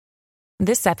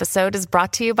This episode is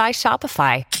brought to you by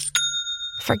Shopify.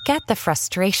 Forget the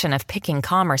frustration of picking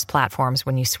commerce platforms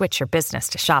when you switch your business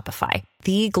to Shopify,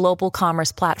 the global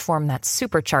commerce platform that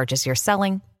supercharges your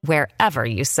selling wherever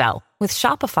you sell. With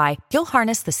Shopify, you'll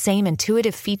harness the same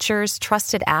intuitive features,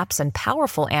 trusted apps, and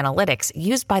powerful analytics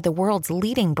used by the world's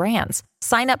leading brands.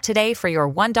 Sign up today for your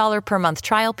 $1 per month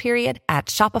trial period at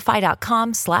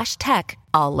shopify.com/tech,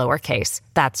 all lowercase.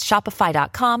 That's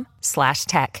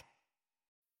shopify.com/tech.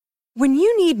 When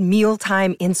you need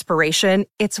mealtime inspiration,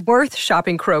 it's worth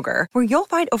shopping Kroger, where you'll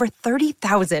find over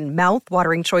 30,000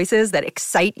 mouth-watering choices that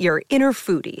excite your inner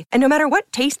foodie. And no matter what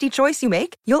tasty choice you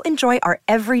make, you'll enjoy our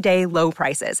everyday low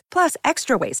prices, plus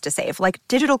extra ways to save, like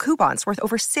digital coupons worth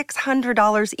over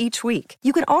 $600 each week.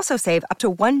 You can also save up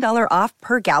to $1 off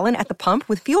per gallon at the pump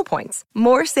with fuel points.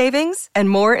 More savings and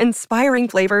more inspiring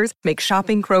flavors make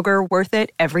shopping Kroger worth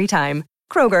it every time.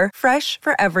 Kroger, fresh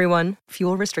for everyone.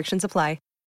 Fuel restrictions apply.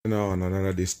 On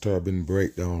another disturbing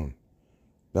breakdown.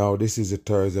 Now, this is a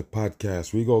Thursday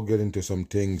podcast. We go get into some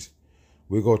things.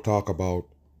 We go talk about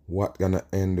what gonna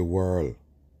end the world.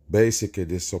 Basically,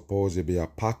 this supposed to be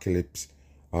apocalypse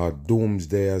or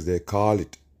doomsday, as they call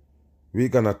it. We're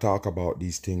gonna talk about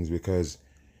these things because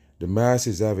the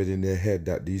masses have it in their head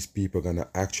that these people gonna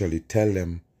actually tell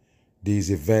them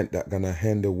these events that gonna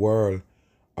end the world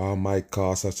might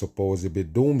cause a supposed to be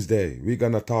doomsday. We're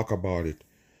gonna talk about it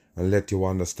and let you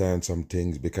understand some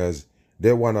things because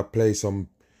they want to play some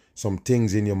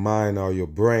things in your mind or your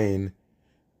brain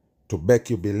to make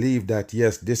you believe that,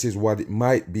 yes, this is what it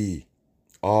might be.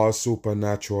 All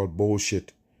supernatural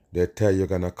bullshit they tell you're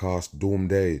going to cause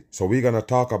doomsday. So we're going to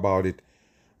talk about it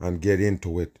and get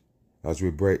into it as we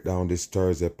break down this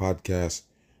Thursday podcast.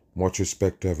 Much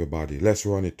respect to everybody. Let's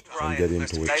run it and get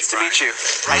into it. Nice to meet you.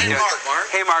 Hey, Mark.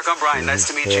 Hey, Mark. I'm Brian. Nice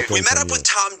to meet you. We met up with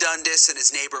Tom Dundas and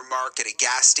his neighbor Mark at a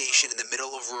gas station in the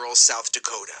middle of rural South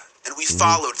Dakota, and we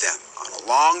followed them on a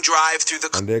long drive through the.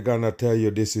 And they're gonna tell you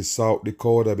this is South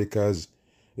Dakota because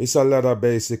it's a lot of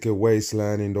basically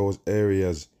wasteland in those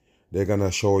areas. They're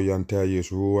gonna show you and tell you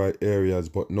it's rural areas,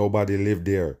 but nobody lived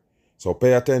there. So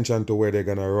pay attention to where they're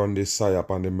going to run this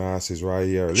psyop on the masses right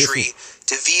here. Listen.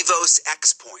 To Vivos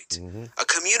X Point, a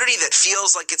community that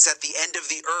feels like it's at the end of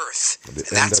the earth. And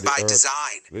that's by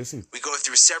design. Listen. We go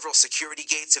through several security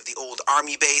gates of the old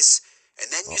army base, and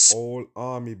then old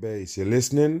army base. You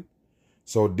listening?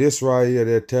 So this right here,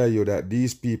 they tell you that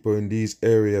these people in these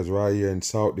areas right here in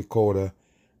South Dakota,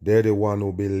 they're the one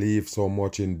who believe so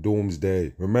much in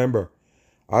Doomsday. Remember,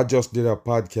 I just did a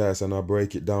podcast and I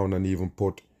break it down and even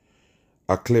put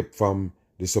a clip from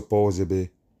the supposedly,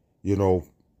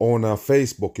 owner of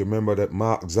Facebook. You remember that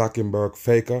Mark Zuckerberg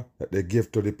faker that they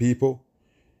give to the people?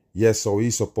 Yes, so he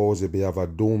supposedly have a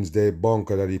doomsday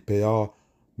bunker that he pay all.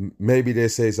 Maybe they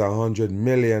say it's $100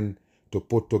 million to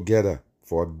put together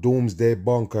for a doomsday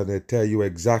bunker. They tell you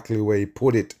exactly where he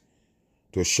put it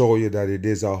to show you that it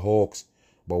is a hoax.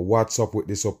 But what's up with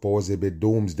the supposedly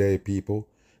doomsday people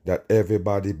that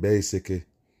everybody basically,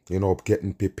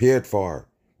 getting prepared for?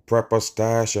 Prep a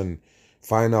stash and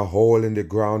find a hole in the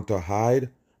ground to hide?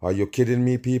 Are you kidding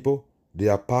me, people? The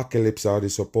apocalypse or the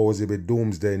supposedly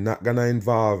doomsday not gonna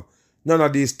involve none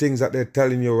of these things that they're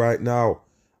telling you right now.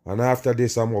 And after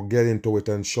this, I'm gonna get into it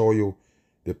and show you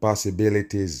the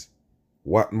possibilities,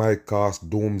 what might cause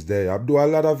doomsday. I'll do a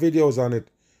lot of videos on it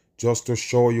just to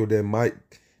show you they might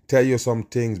tell you some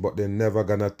things, but they're never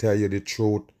gonna tell you the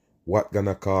truth, what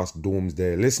gonna cause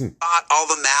doomsday. Listen. All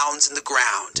the mounds in the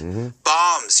ground.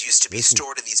 Bombs used to be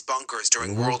stored in these bunkers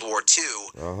during World War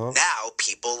II. Now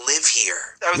people live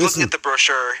here. I was looking at the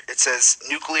brochure. It says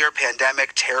nuclear,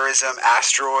 pandemic, terrorism,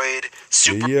 asteroid,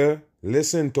 super... Yeah,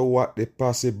 listen to what the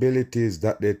possibilities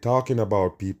that they're talking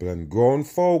about, people. And grown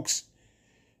folks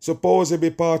supposed to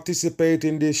be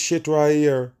participating in this shit right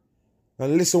here.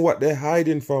 And listen what they're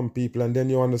hiding from, people. And then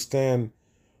you understand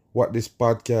what this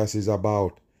podcast is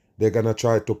about. They're going to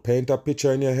try to paint a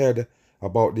picture in your head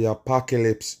about the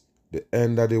apocalypse, the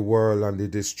end of the world and the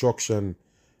destruction,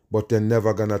 but they're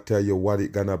never going to tell you what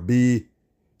it's going to be.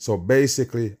 So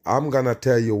basically, I'm going to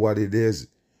tell you what it is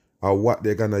or what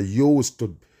they're going to use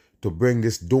to bring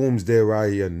this doomsday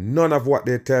right here. None of what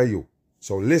they tell you.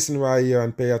 So listen right here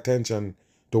and pay attention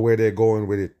to where they're going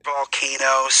with it.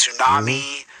 Volcano,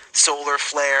 tsunami, solar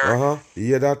flare. You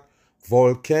hear that?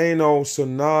 Volcano,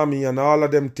 tsunami, and all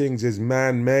of them things is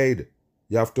man-made.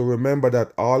 You have to remember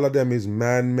that all of them is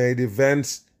man-made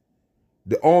events.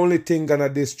 The only thing gonna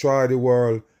destroy the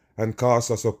world and cause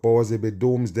a supposedly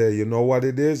doomsday, you know what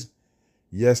it is?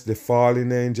 Yes, the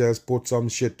fallen angels put some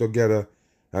shit together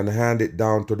and hand it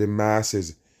down to the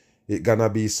masses. It gonna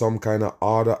be some kind of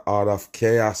order out of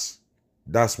chaos.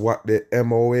 That's what the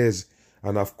MO is.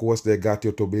 And of course, they got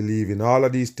you to believe in all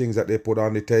of these things that they put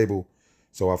on the table.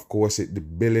 So of course, it's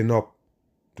building up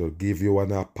to give you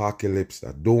an apocalypse,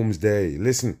 a doomsday.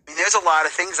 Listen. There's a lot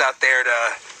of things out there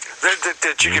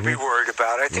that you could be worried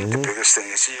about. I think the biggest thing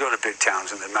is you go to big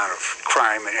towns and the amount of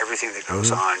crime and everything that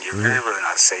goes on, you're really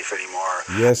not safe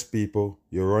anymore. Yes, people,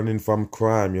 you're running from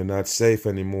crime. You're not safe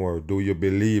anymore. Do you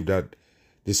believe that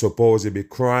the supposed be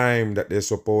crime that they're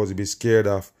supposed to be scared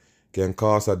of can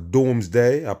cause a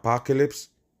doomsday, apocalypse?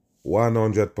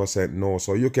 100% no.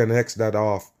 So you can X that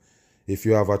off if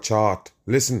you have a chart.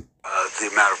 Listen. The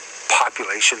amount of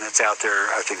population that's out there,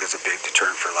 I think, is a big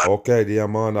deterrent for life. Okay, the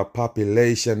amount of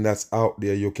population that's out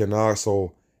there, you can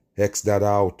also X that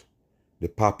out. The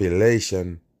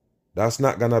population, that's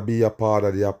not going to be a part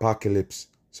of the apocalypse.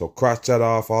 So scratch that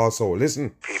off also.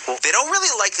 Listen. People, they don't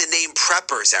really like the name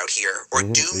preppers out here, or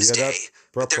doomsday,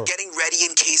 but they're getting ready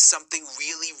in case something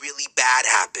really, really bad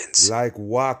happens. Like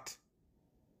what?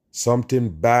 Something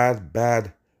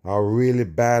bad, or really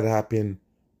bad happen.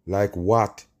 Like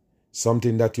what?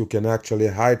 Something that you can actually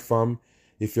hide from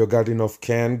if you got enough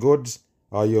canned goods,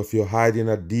 or if you're hiding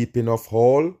a deep enough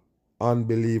hole.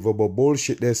 Unbelievable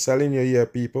bullshit they're selling you here,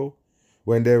 people.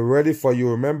 When they're ready for you,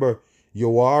 remember,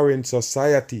 you are in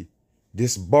society.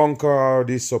 This bunker or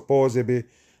this supposedly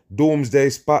doomsday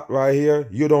spot right here,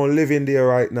 you don't live in there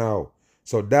right now.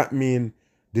 So that means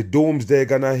the doomsday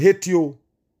gonna hit you.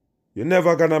 You're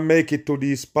never gonna make it to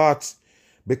these spots.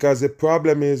 Because the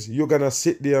problem is you're going to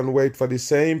sit there and wait for the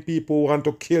same people who want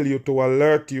to kill you to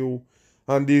alert you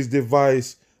on this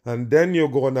device. And then you're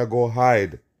going to go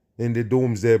hide in the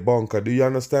doomsday bunker. Do you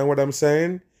understand what I'm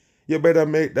saying? You better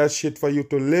make that shit for you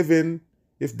to live in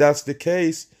if that's the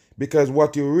case. Because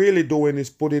what you're really doing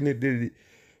is putting it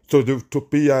to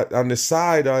be on the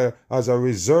side as a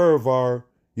reserve or,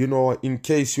 in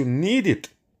case you need it.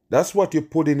 That's what you're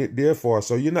putting it there for.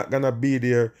 So you're not going to be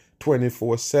there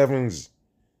 24/7s.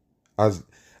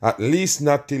 At least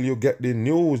not till you get the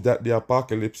news that the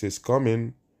apocalypse is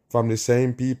coming from the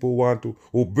same people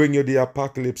who bring you the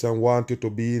apocalypse and want you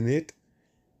to be in it.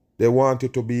 They want you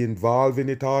to be involved in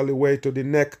it all the way to the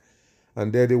neck.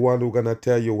 And they're the one who gonna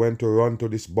tell you when to run to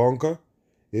this bunker.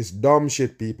 It's dumb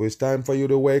shit, people. It's time for you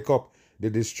to wake up. The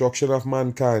destruction of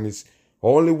mankind is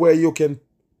only way you can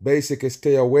basically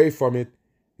stay away from it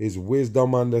is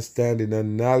wisdom, understanding,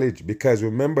 and knowledge. Because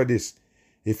remember this.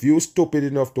 If you're stupid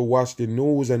enough to watch the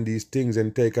news and these things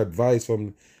and take advice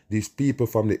from these people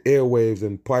from the airwaves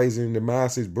and poisoning the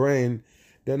masses' brain,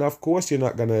 then of course you're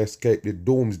not going to escape the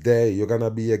doomsday. You're going to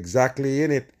be exactly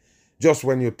in it just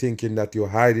when you're thinking that you're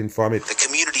hiding from it. The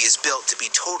community is built to be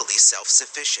totally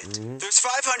self-sufficient. There's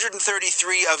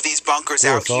 533 of these bunkers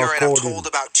out here, and I'm told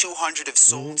about 200 have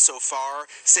sold so far.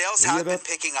 Sales have been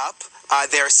picking up.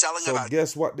 They're selling about... So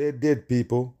guess what they did,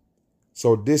 people?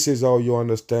 So this is how you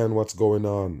understand what's going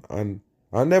on. And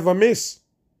I never miss.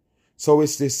 So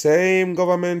it's the same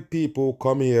government people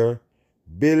come here,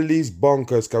 build these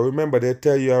bunkers. Because remember, they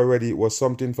tell you already it was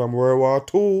something from World War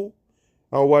II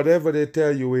or whatever they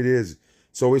tell you it is.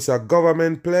 So it's a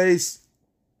government place.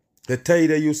 They tell you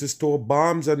they used to store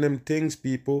bombs and them things,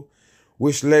 people.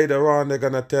 Which later on they're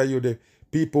going to tell you the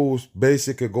people who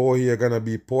basically go here are going to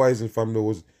be poisoned from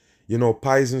those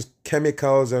poisons,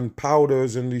 chemicals and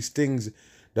powders and these things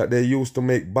that they used to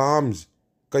make bombs.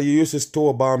 Because you used to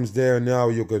store bombs there, and now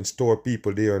you can store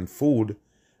people there and food.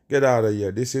 Get out of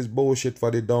here. This is bullshit for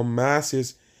the dumb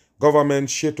masses. Government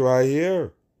shit right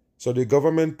here. So the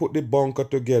government put the bunker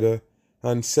together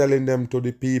and selling them to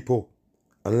the people.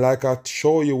 And like I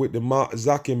show you with the Mark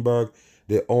Zuckerberg,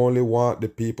 they only want the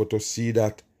people to see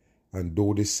that and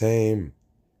do the same.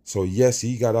 So yes,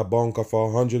 he got a bunker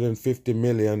for 150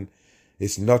 million.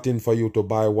 It's nothing for you to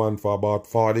buy one for about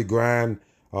 40 grand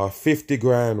or 50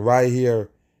 grand right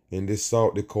here in the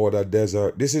South Dakota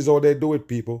desert. This is how they do it,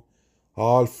 people.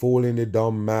 All fooling the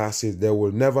dumb masses. They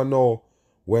will never know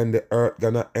when the earth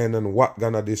gonna end and what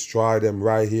gonna destroy them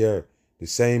right here. The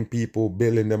same people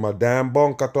building them a damn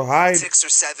bunker to hide. 6 or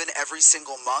 7 every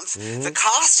single month. The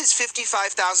cost is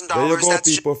 $55,000. There you go,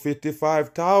 people.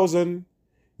 55,000.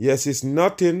 Yes, it's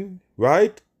nothing,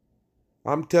 right?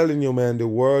 I'm telling you, man, the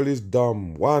world is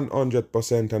dumb.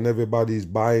 100%, and everybody's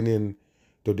buying in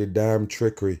to the damn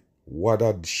trickery. What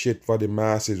a shit for the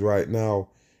masses right now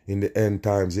in the end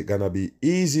times. It's gonna be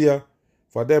easier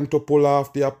for them to pull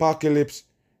off the apocalypse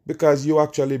because you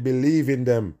actually believe in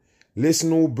them.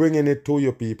 Listen who bringing it to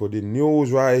you, people. The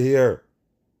news right here.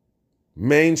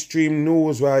 Mainstream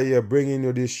news right here bringing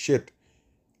you this shit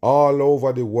all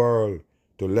over the world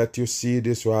to let you see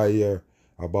this right here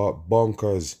about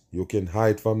bunkers. You can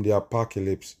hide from the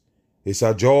apocalypse. It's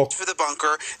a joke. For the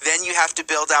bunker, then you have to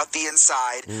build out the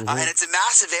inside, and it's a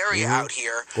massive area out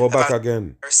here. Go back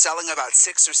again. They're selling about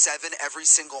 6 or 7 every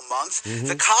single month.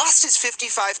 The cost is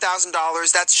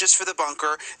 $55,000. That's just for the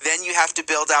bunker. Then you have to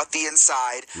build out the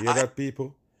inside. You hear that,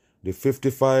 people? The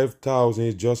 $55,000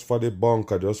 is just for the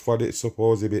bunker, just for the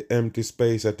supposedly empty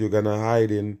space that you're gonna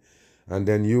hide in, and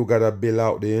then you gotta build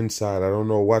out the inside. I don't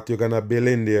know what you're gonna build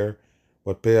in there,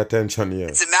 but pay attention here.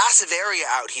 It's a massive area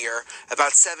out here,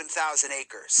 about 7,000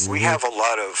 acres. We have a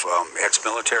lot of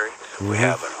ex-military. We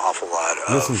have an awful lot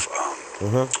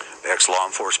of ex-law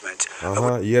enforcement.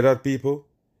 You hear that, people?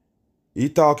 He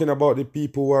talking about the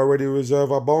people who already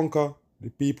reserve a bunker. The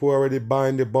people who already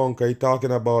buying the bunker. He talking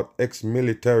about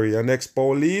ex-military and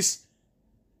ex-police.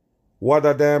 What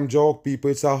a damn joke,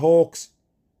 people. It's a hoax.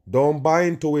 Don't buy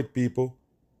into it, people.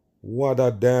 What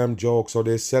a damn joke. So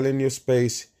they're selling you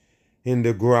space in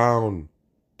the ground.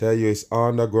 Tell you it's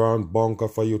underground bunker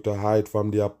for you to hide from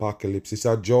the apocalypse. It's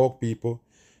a joke, people.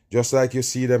 Just like you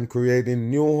see them creating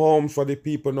new homes for the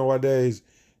people nowadays.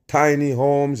 Tiny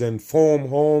homes and foam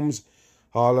homes.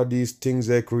 All of these things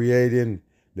they're creating.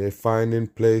 They're finding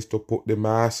place to put the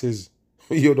masses.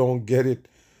 You don't get it.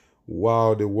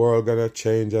 Wow, the world gonna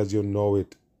change as you know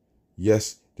it.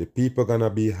 Yes, the people gonna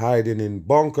be hiding in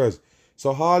bunkers.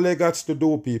 So all they got to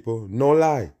do, people, no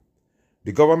lie.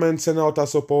 The government send out a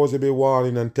supposed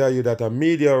warning and tell you that a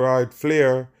meteorite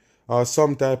flare or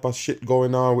some type of shit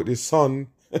going on with the sun.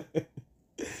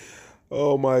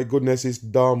 Oh my goodness, it's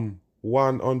dumb.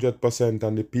 100%.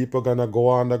 And the people gonna go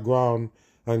underground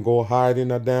and go hide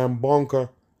in a damn bunker.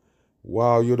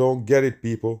 Wow, you don't get it,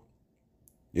 people.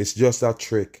 It's just a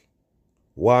trick.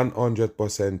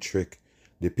 100% trick.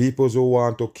 The people who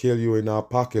want to kill you in the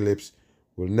apocalypse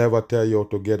will never tell you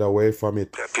to get away from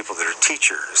it. People that are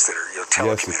teachers, that are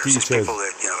telecommuters. Yes, There's people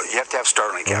that, you have to have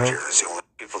Starlink out here. There's the only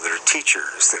people that are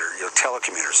teachers, that are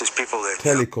telecommuters. There's people that...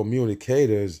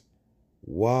 Telecommunicators.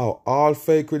 Wow, all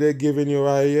fake they're giving you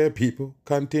right here, people.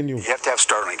 Continue. You have to have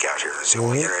Starlink out here. It's the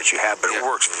only internet you have, but it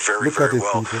works very, very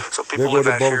well. People. So people live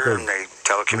out here and they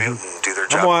telecommute and do their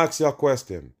job. I'm going to ask you a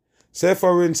question. Say,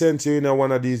 for instance, you're in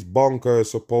one of these bunkers,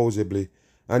 supposedly,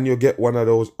 and you get one of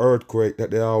those earthquakes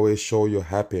that they always show you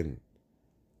happen.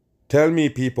 Tell me,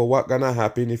 people, what going to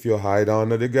happen if you hide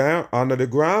under the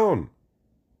ground,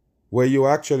 where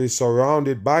you're actually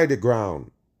surrounded by the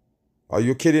ground? Are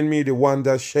you kidding me? The one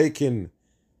that's shaking.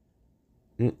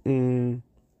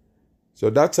 So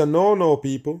that's a no-no,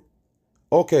 people.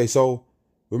 Okay, so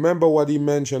remember what he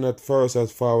mentioned at first as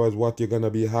far as what you're going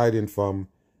to be hiding from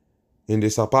in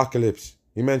this apocalypse.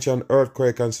 He mentioned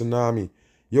earthquake and tsunami.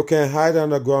 You can't hide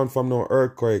underground from no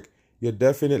earthquake. You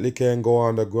definitely can't go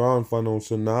underground for no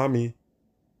tsunami.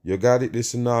 You got it, the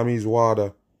tsunami's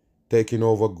water taking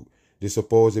over the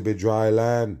supposedly dry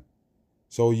land.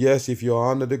 So yes, if you're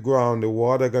under the ground, the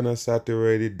water gonna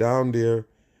saturate it down there,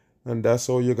 and that's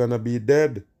how you're gonna be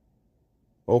dead.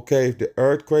 Okay, if the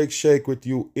earthquake shake with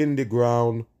you in the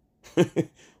ground,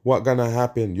 what gonna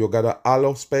happen? You got a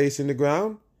hollow space in the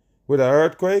ground with an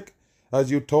earthquake,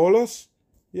 as you told us?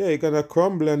 Yeah, you're gonna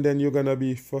crumble and then you're gonna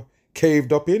be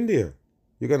caved up in there.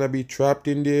 You're gonna be trapped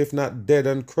in there, if not dead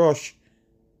and crushed.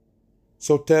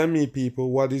 So tell me,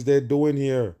 people, what is they doing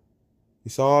here?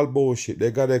 It's all bullshit.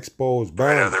 They got exposed. Bam.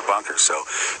 Right out of their bunkers. So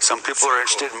some people are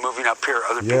interested in moving up here.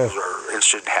 Other people are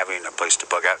interested in having a place to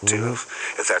bug out to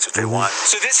if that's what they want.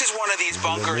 So this is one of these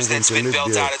bunkers that's been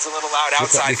built out. It's a little loud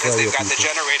outside because they've got the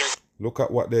generator. Look at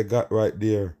what they got right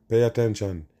there. Pay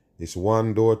attention. It's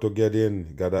one door to get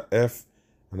in. Got an F,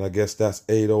 and I guess that's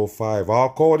 805. All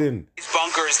coding. These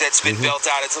bunkers that's been built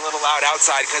out. It's a little loud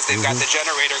outside because they've got the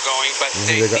generator going, but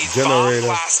they got these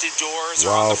bomb-blasted doors are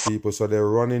on the front. People, so they're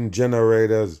running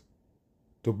generators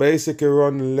to basically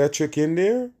run electric in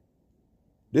there.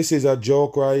 This is a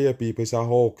joke right here, people. It's a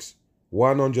hoax.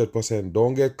 100%.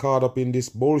 Don't get caught up in this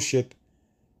bullshit.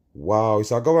 Wow,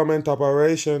 it's a government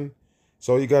operation.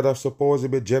 So you got a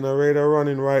supposedly generator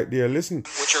running right there. Listen.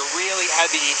 Which are really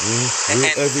heavy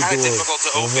and kind of difficult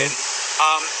to open.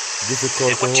 Difficult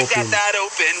to open. Once you've got that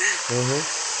open,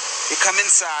 you come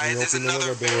inside. There's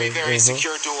another very, very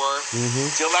secure door.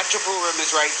 The electrical room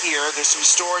is right here. There's some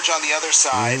storage on the other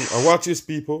side. And watch this,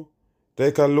 people.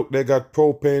 Take a look. They got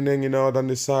propane hanging out on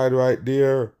the side right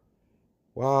there.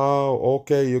 Wow.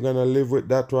 Okay, you're going to live with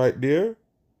that right there?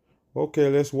 Okay,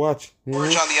 let's watch.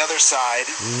 Storage on the other side.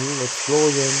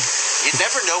 Explosion. You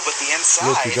never know, but the inside...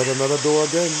 Look, you got another door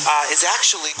again. Is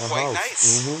actually quite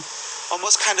nice.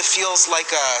 Almost kind of feels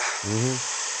like a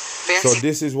fancy... So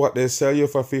this is what they sell you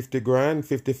for 50 grand,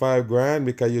 55 grand,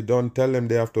 because you don't tell them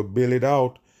they have to bill it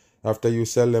out after you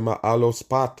sell them a hollow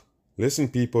spot. Listen,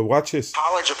 people, watch this.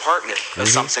 College apartment or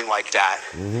something like that.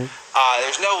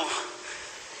 There's no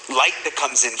light that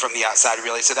comes in from the outside,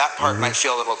 really, so that part might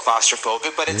feel a little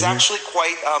claustrophobic, but it's actually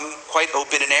quite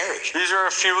open and airy. These are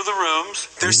a few of the rooms.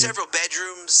 There's several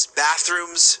bedrooms,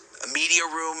 bathrooms, a media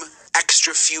room,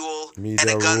 extra fuel, and a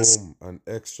Media guns. room and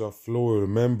extra fluid.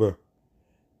 Remember,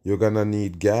 you're gonna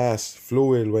need gas,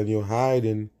 fluid when you're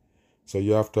hiding. So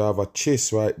you have to have a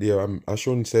chest right there. I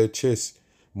shouldn't say chest,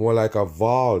 more like a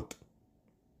vault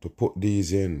to put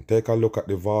these in. Take a look at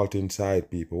the vault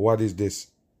inside, people. What is this?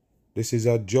 This is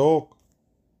a joke.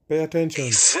 Pay attention.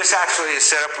 This actually is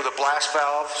set up with a blast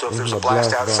valve, so if there's a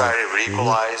blast outside, it would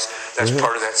equalize. That's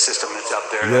part of that system that's up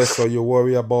there. Yes, so you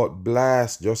worry about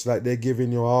blast, just like they're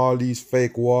giving you all these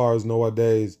fake wars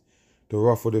nowadays to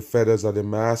ruffle the feathers of the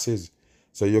masses.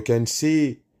 So you can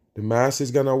see the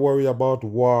masses gonna worry about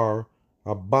war,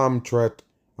 a bomb threat,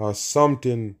 or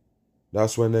something.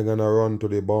 That's when they're gonna run to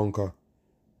the bunker.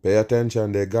 Pay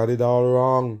attention, they got it all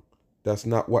wrong. That's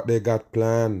not what they got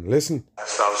planned. Listen.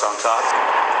 Stoves on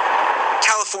top.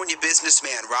 California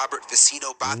businessman Robert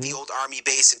Vecino bought the old Army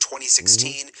base in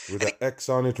 2016. With an X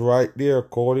on it right there,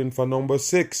 coding for number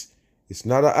 6. It's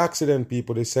not an accident,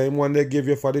 people. The same one they give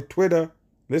you for the Twitter.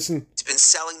 Listen. He's been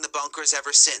selling the bunkers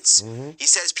ever since. He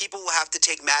says people will have to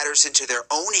take matters into their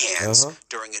own hands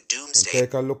during a doomsday. And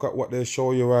take a look at what they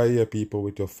show you right here, people,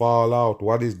 with your fallout.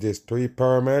 What is this? 3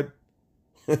 pyramid?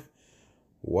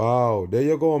 Wow, there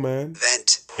you go, man.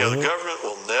 Event. The government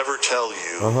will never tell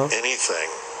you anything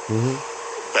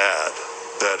bad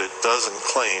that it doesn't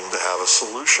claim to have a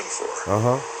solution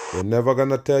for. They're never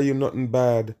gonna tell you nothing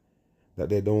bad that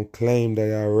they don't claim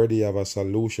they already have a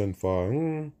solution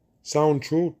for. Sound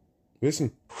true.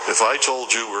 Listen. If I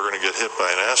told you we're going to get hit by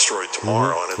an asteroid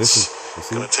tomorrow and it's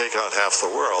going to take out half the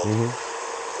world,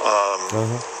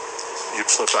 you'd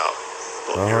flip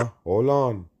out. Hold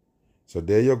on. So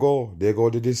there you go. There go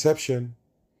the deception.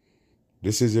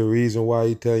 This is the reason why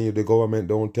he telling you the government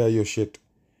don't tell you shit.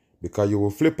 Because you will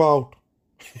flip out.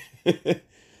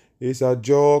 It's a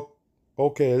joke.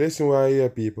 Okay, listen right here,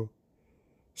 people.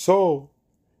 So,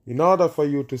 in order for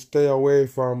you to stay away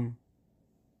from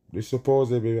the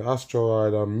supposedly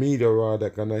asteroid or meteoroid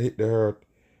that's gonna hit the earth,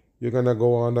 you're gonna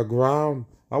go underground.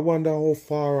 I wonder how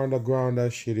far underground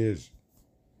that shit is.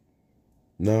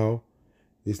 No,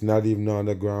 it's not even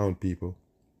underground, people.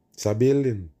 It's a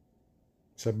building.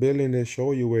 It's a building. They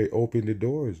show you where he opened the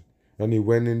doors. And he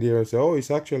went in there and said, oh, it's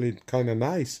actually kind of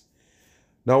nice.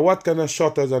 Now, what kind of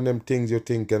shutters and them things you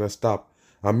think gonna stop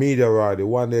a meteoroid, the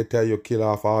one they tell you kill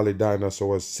off all the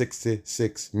dinosaurs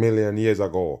 66 million years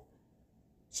ago?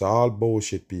 It's all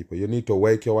bullshit, people. You need to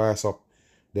wake your ass up.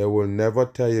 They will never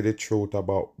tell you the truth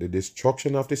about the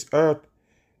destruction of this earth.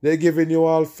 They're giving you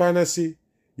all fantasy.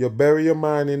 You bury your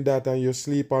mind in that and you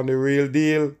sleep on the real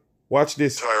deal. Watch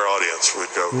this. The entire audience would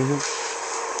go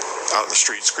out in the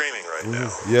street screaming right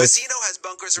now. Yes. Vecino has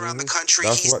bunkers around the country.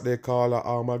 That's what they call an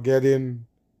Armageddon.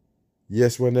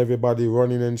 Yes, when everybody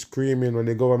running and screaming, when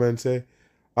the government say,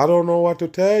 I don't know what to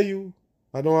tell you.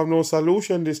 I don't have no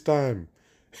solution this time.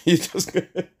 You're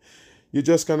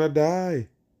just gonna die.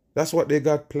 That's what they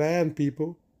got planned,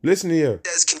 people. Listen here.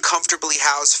 Can comfortably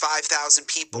house 5,000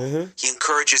 people. He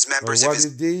encourages members of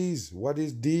his... What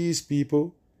is these,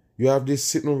 people? You have this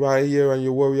sitting right here and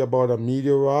you worry about a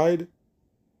meteorite?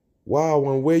 Wow,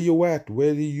 and where you at?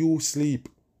 Where do you sleep?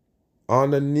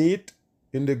 Underneath?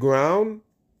 In the ground?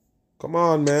 Come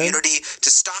on, man. Community to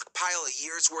stockpile a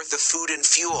year's worth of food and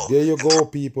fuel. There you go,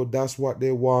 people. That's what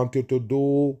they want you to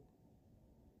do.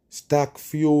 Stack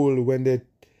fuel when they...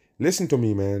 Listen to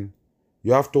me, man.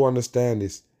 You have to understand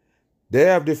this. They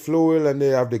have the fuel and they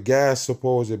have the gas,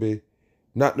 supposedly.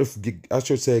 Not the, I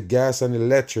should say, gas and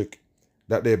electric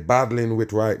that they're battling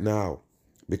with right now.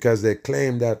 Because they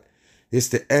claim that it's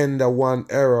the end of one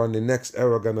era and the next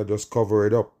era gonna just cover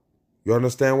it up. You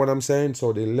understand what I'm saying?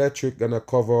 So the electric gonna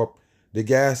cover up the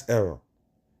gas era.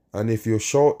 And if you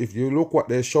look what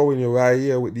they're showing you right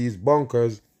here with these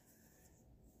bunkers,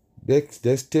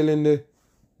 they're still in the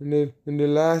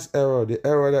last era, the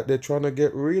era that they're trying to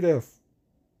get rid of.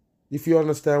 If you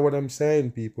understand what I'm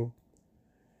saying, people.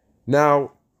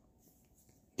 Now,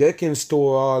 they can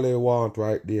store all they want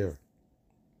right there.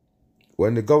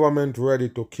 When the government ready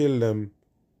to kill them,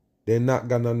 they're not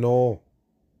gonna know.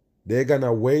 They're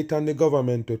gonna wait on the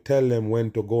government to tell them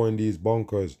when to go in these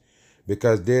bunkers.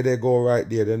 Because there they go right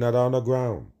there. They're not on the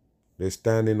ground. They're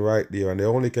standing right there. And they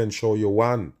only can show you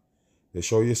one. They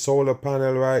show you solar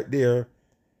panel right there.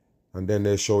 And then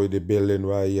they show you the building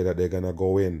right here that they're gonna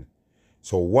go in.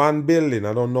 So one building,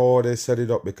 I don't know how they set it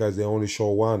up because they only show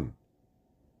one.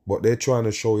 But they're trying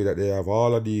to show you that they have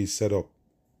all of these set up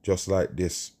just like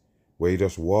this. where you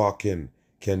just walk in.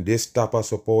 Can this stop a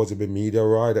supposed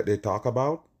meteorite that they talk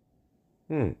about?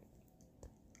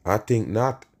 I think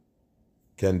not.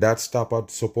 Can that stop a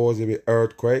supposed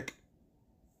earthquake?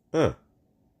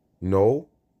 No.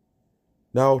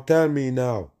 Now tell me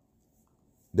now,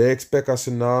 they expect a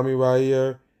tsunami right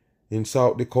here in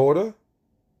South Dakota?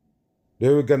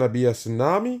 There gonna be a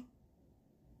tsunami?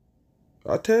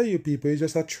 I tell you people, it's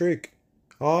just a trick.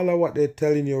 All of what they're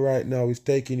telling you right now is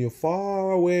taking you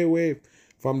far away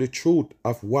from the truth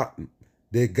of what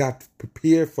they got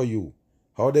prepared for you.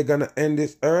 How they gonna end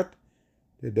this earth?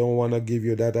 They don't want to give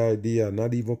you that idea,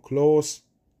 not even close.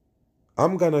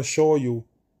 I'm gonna show you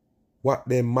what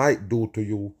they might do to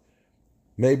you.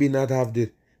 Maybe not have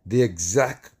the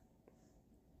exact,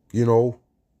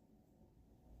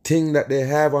 thing that they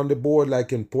have on the board, like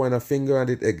can point a finger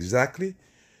at it exactly,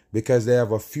 because they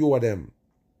have a few of them.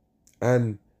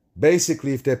 And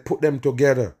basically, if they put them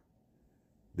together,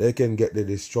 they can get the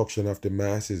destruction of the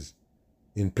masses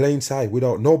in plain sight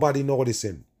without nobody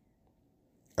noticing.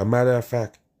 A matter of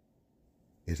fact,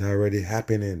 it's already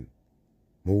happening.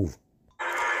 Move.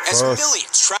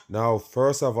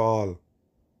 First of all,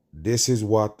 this is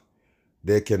what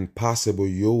they can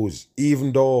possibly use.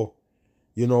 Even though,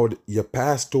 you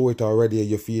passed through it already and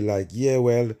you feel like, yeah,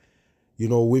 well,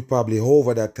 we probably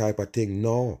over that type of thing.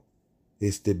 No,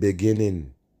 it's the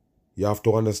beginning. You have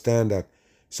to understand that.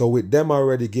 So with them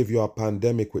already give you a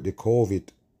pandemic with the COVID,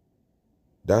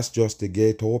 that's just the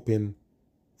gate open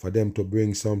for them to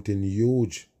bring something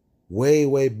huge,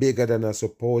 way bigger than a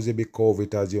supposedly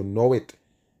COVID as you know it.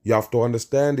 You have to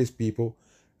understand this, people.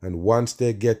 And once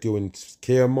they get you in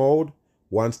scare mode,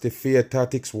 once the fear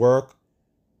tactics work,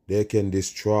 they can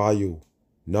destroy you.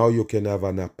 Now you can have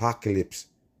an apocalypse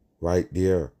right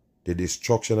there. The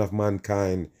destruction of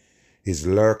mankind is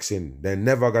lurking. They're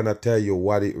never going to tell you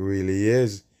what it really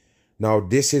is. Now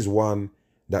this is one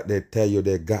that they tell you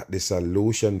they got the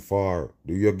solution for.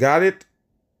 Do you got it?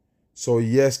 So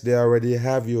yes, they already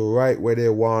have you right where they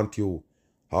want you.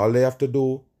 All they have to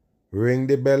do, ring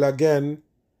the bell again,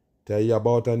 tell you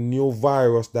about a new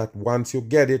virus that once you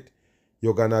get it,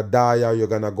 you're gonna die or you're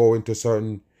gonna go into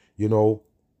certain,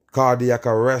 cardiac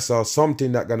arrest or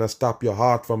something that's gonna stop your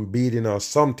heart from beating or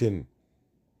something.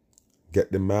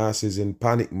 Get the masses in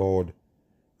panic mode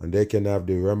and they can have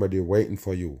the remedy waiting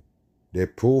for you. They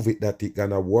prove it that it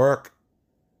gonna work.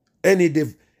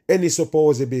 Any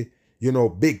supposedly,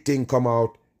 big thing come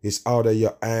out, it's out of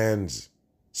your hands.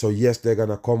 So yes, they're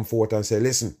gonna come forth and say,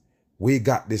 listen, we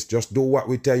got this, just do what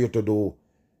we tell you to do.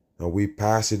 And we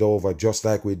pass it over just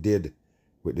like we did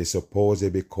with the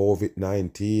supposedly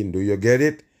COVID-19. Do you get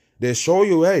it? They show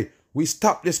you, hey, we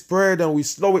stop the spread and we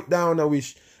slow it down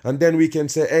and then we can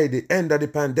say, hey, the end of the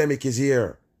pandemic is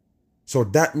here. So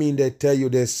that means they tell you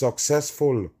they're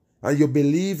successful and you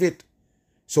believe it.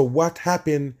 So what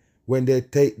happened when they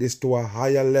take this to a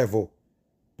higher level?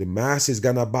 The mass is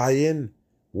gonna buy in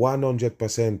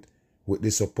 100% with the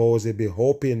supposedly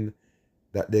hoping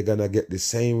that they're gonna get the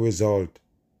same result,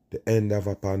 the end of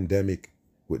a pandemic,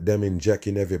 with them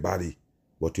injecting everybody.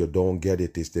 But you don't get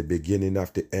it. It's the beginning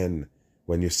of the end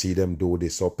when you see them do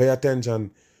this. So pay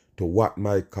attention to what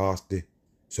might cost the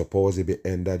supposedly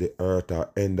end of the earth or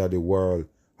end of the world.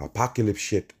 Apocalypse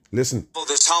shit. Listen.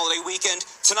 This holiday weekend,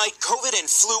 tonight COVID and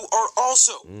flu are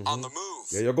also on the move.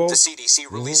 There you go. The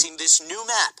CDC releasing this new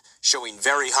map showing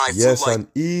very high flu. Yes, and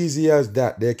easy as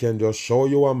that. They can just show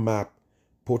you a map,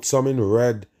 put some in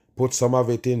red, put some of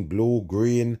it in blue,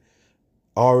 green,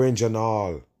 orange and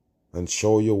all, and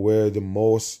show you where the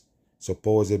most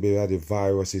supposedly where the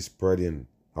virus is spreading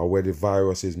or where the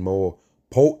virus is more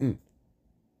potent,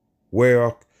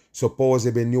 where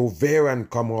supposedly new variant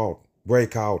come out,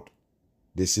 break out.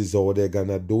 This is how they're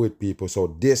gonna do it, people. So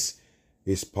this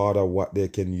is part of what they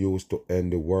can use to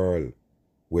end the world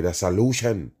with a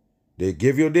solution. They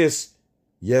give you this.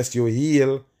 Yes, you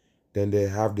heal. Then they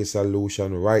have the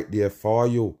solution right there for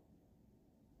you.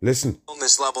 Listen.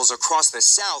 Illness levels across the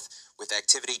South with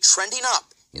activity trending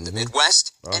up in the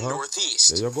Midwest and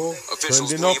Northeast. There you go.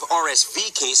 Officials believe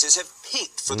RSV cases have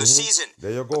peaked for the season.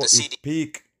 There you go. It's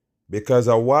peak. Because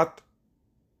of what?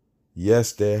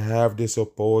 Yes, they have the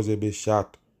supposedly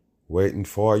shot waiting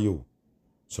for you.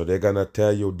 So they're going to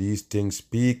tell you these things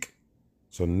peak.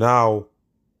 So now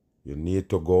you need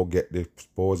to go get the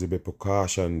supposedly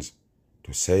precautions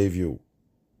to save you.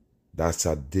 That's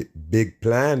a big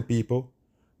plan, people.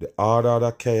 The order of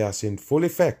the chaos in full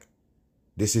effect.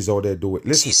 This is how they do it.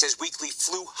 Listen. He says weekly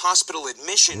flu hospital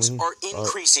admissions are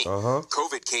increasing.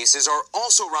 COVID cases are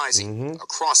also rising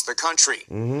across the country.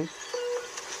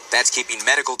 That's keeping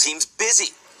medical teams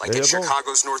busy like at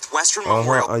Chicago's Northwestern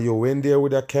Memorial. And you in there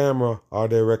with a camera, or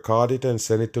they record it and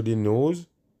send it to the news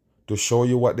to show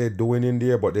you what they're doing in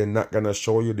there, but they're not going to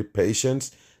show you the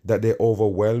patients that they're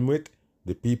overwhelmed with,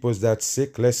 the people's that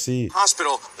sick. Let's see.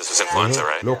 Hospital. This is influenza,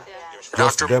 right? Look,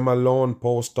 just them alone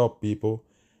post up, people,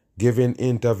 giving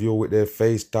interview with their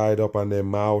face tied up and their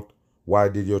mouth. Why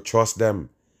did you trust them?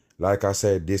 Like I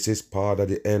said, this is part of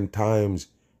the end times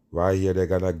right here they're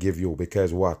going to give you,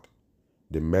 because what?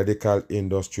 The medical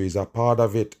industry is a part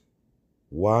of it.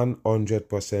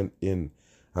 100% in.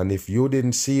 And if you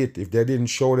didn't see it, if they didn't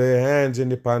show their hands in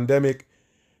the pandemic,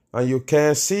 and you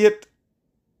can't see it,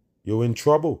 you're in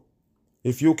trouble.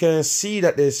 If you can't see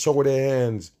that they show their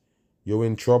hands, you're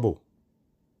in trouble.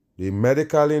 The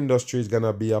medical industry is going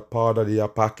to be a part of the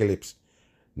apocalypse.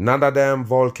 Not a damn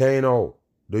volcano.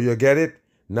 Do you get it?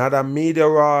 Not a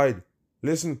meteoroid.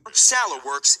 Listen. Sala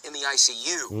works in the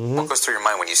ICU. What goes through your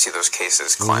mind when you see those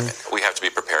cases climbing? We have to be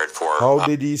prepared for... How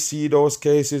did he see those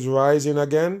cases rising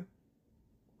again?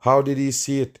 How did he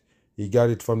see it? He got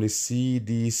it from the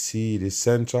CDC, the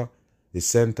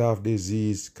Center of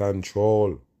Disease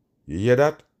Control. You hear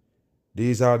that?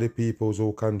 These are the people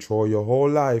who control your whole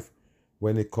life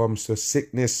when it comes to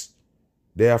sickness.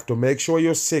 They have to make sure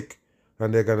you're sick,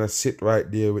 and they're going to sit right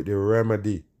there with the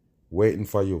remedy waiting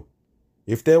for you.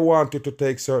 If they want you to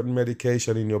take certain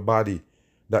medication in your body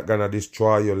that's going to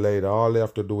destroy you later, all they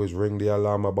have to do is ring the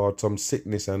alarm about some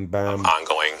sickness and bam.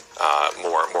 Ongoing,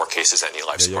 more cases that need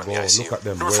life support in the ICU. Look at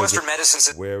them. Northwestern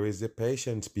Medicine. Where is the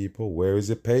patients, people? Where is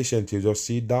the patient? You just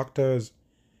see doctors.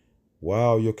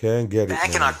 Wow, you can't get it.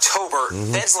 Back in October,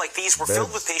 beds like these were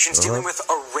filled with patients dealing with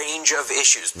a range of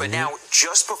issues. But now,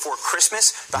 just before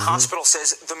Christmas, the hospital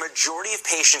says the majority of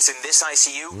patients in this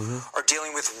ICU are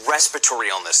dealing with respiratory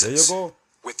illnesses. There you go.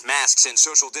 With masks and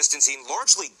social distancing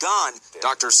largely gone,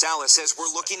 Dr. Salas says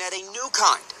we're looking at a new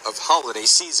kind of holiday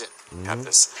season. We have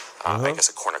this, I guess,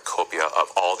 a cornucopia of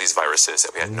all these viruses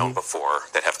that we had known before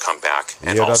that have come back.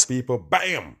 And yeah, also that people,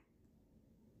 bam!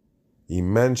 He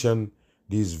mentioned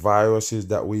these viruses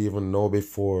that we even know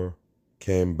before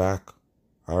came back.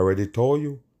 I already told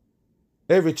you.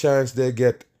 Every chance they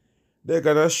get, they're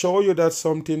going to show you that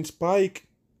something spike.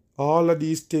 All of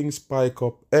these things spike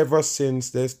up ever since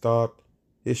they start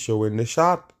issuing the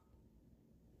shot.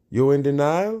 You in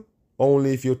denial?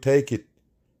 Only if you take it.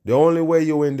 The only way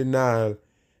you in denial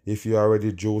if you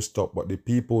already juiced up. But the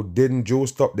people didn't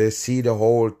juice up, they see the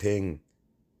whole thing.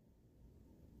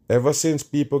 Ever since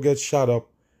people get shot up,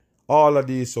 all of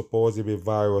these supposedly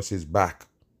viruses back.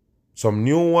 Some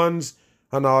new ones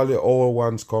and all the old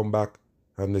ones come back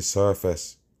on the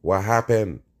surface. What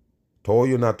happened? Told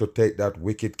you not to take that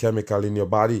wicked chemical in your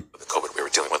body. the COVID we were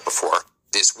dealing with before.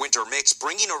 This winter mix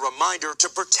bringing a reminder to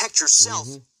protect yourself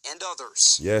and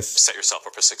others. Yes. Set yourself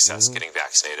up for success getting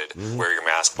vaccinated. Wear your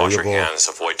mask, wash your go. hands,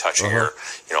 avoid touching your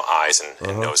eyes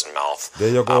and nose and mouth.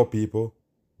 There you go, people.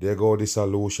 There go the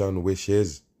solution, which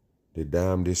is the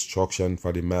damn destruction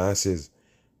for the masses.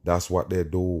 That's what they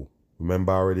do.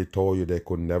 Remember, I already told you they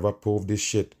could never prove this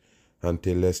shit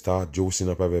until they start juicing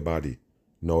up everybody.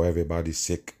 Now everybody's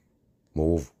sick.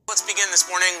 Move. Let's begin this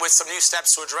morning with some new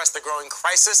steps to address the growing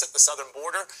crisis at the southern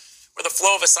border, where the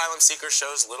flow of asylum seekers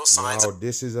shows little signs Now,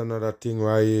 this is another thing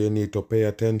right here you need to pay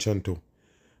attention to.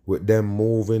 With them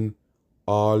moving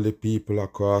all the people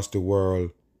across the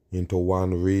world into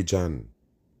one region.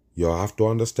 You have to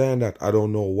understand that. I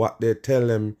don't know what they tell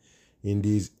them in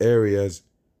these areas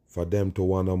for them to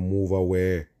want to move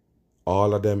away.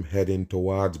 All of them heading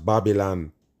towards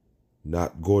Babylon.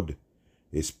 Not good.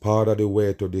 It's part of the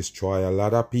way to destroy a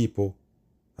lot of people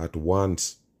at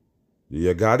once.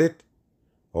 You got it?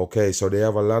 Okay, so they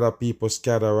have a lot of people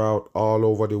scattered out all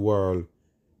over the world.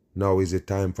 Now is the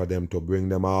time for them to bring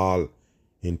them all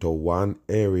into one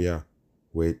area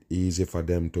where it's easy for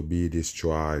them to be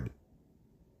destroyed.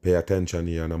 Pay attention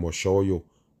here and I'm going to show you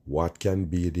what can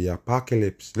be the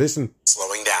apocalypse. Listen.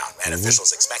 slowing down, and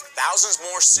officials expect thousands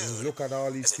more soon. Look at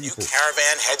all these as a people. new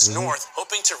caravan heads north,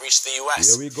 hoping to reach the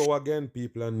U.S. Here we go again,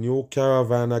 people. A new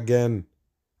caravan again.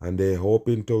 And they're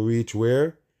hoping to reach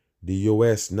where? The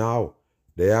U.S. Now,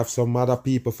 they have some other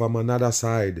people from another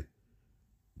side.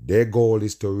 Their goal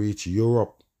is to reach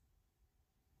Europe.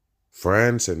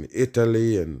 France and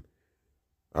Italy and,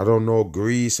 I don't know,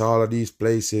 Greece, all of these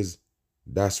places.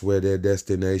 That's where their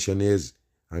destination is.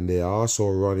 And they're also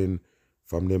running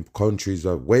from them countries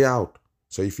that way out.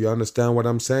 So if you understand what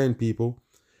I'm saying, people,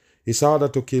 it's harder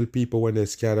to kill people when they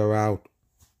scatter out.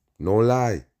 No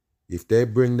lie. If they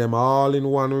bring them all in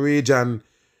one region,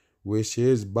 which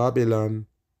is Babylon,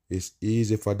 it's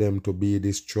easy for them to be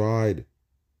destroyed.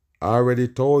 I already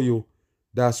told you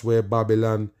that's where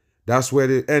Babylon, That's where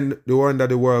the end of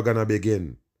the world gonna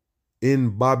begin.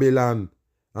 In Babylon.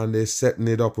 And they're setting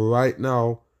it up right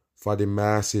now for the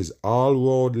masses. All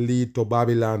roads lead to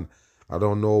Babylon. I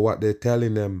don't know what they're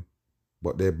telling them,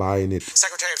 but they're buying it.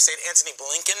 Secretary of State Antony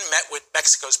Blinken met with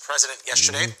Mexico's president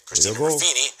yesterday. Christina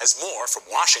Ruffini has more from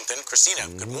Washington. Christina,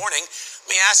 good morning.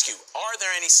 Let me ask you, are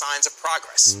there any signs of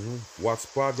progress? What's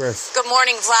progress? Good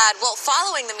morning, Vlad. Well,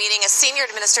 following the meeting, a senior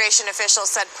administration official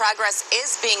said progress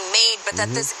is being made, but that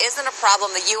this isn't a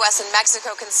problem the U.S. and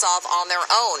Mexico can solve on their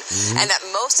own, and that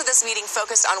most of this meeting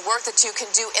focused on work the two can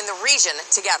do in the region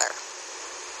together.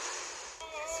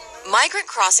 Migrant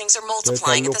crossings are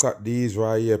multiplying. Take a look at these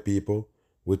right here, people,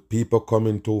 with people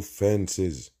coming to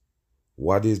fences.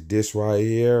 What is this right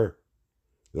here?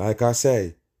 Like I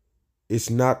say, it's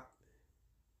not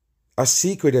a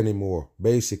secret anymore,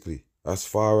 basically, as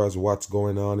far as what's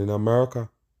going on in America.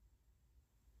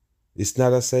 It's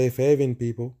not a safe haven,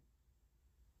 people.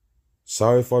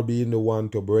 Sorry for being the one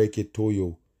to break it to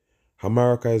you.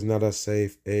 America is not a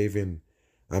safe haven.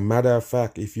 A matter of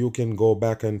fact, if you can go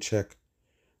back and check,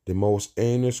 the most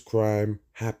heinous crime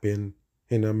happened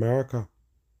in America.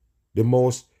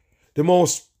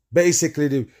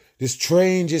 Basically, the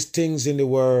strangest things in the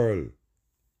world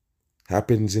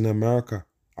happens in America.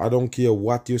 I don't care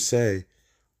what you say.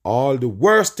 All the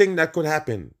worst thing that could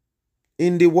happen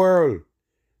in the world,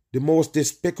 the most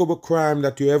despicable crime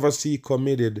that you ever see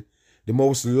committed, the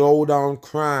most low-down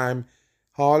crime,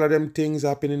 all of them things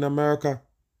happen in America.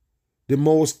 The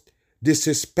most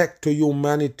disrespect to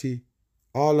humanity,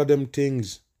 all of them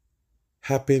things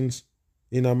happens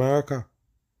in America.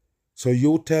 So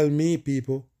you tell me,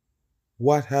 people,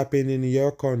 what happened in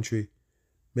your country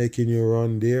making you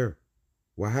run there?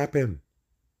 What happened?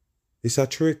 It's a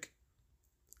trick.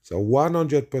 It's a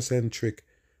 100% trick.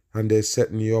 And they're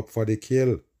setting you up for the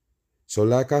kill. So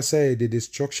like I say, the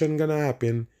destruction gonna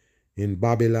happen in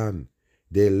Babylon.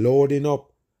 They're loading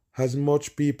up as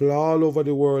much people all over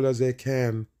the world as they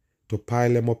can to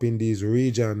pile them up in these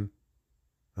regions.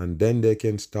 And then they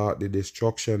can start the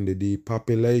destruction, the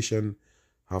depopulation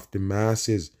of the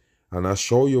masses. And I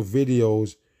show you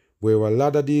videos where a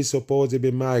lot of these supposed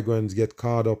migrants get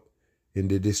caught up in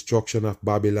the destruction of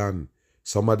Babylon.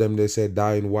 Some of them, they say,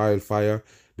 die in wildfire.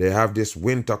 They have this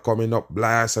winter coming up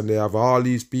blast, and they have all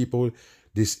these people,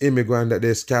 this immigrant that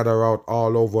they scatter out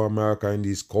all over America in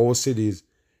these coast cities.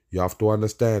 You have to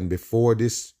understand, before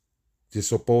this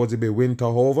supposed winter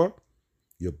over,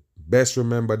 you best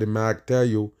remember the mag tell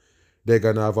you they're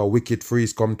going to have a wicked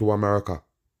freeze come to America.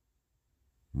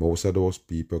 Most of those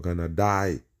people are going to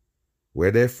die.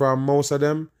 Where they from, most of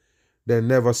them, they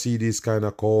never see this kind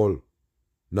of cold.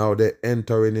 Now they're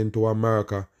entering into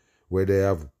America where they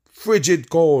have frigid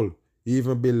cold,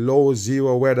 even below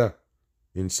zero weather.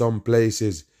 In some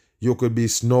places, you could be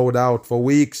snowed out for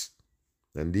weeks.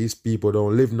 And these people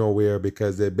don't live nowhere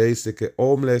because they're basically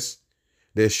homeless.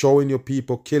 They're showing you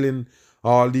people killing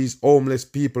all these homeless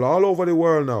people all over the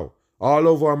world now. All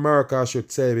over America, I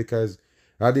should say, because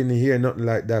I didn't hear nothing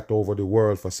like that over the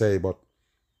world for say. But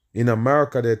in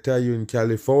America, they tell you in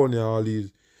California, all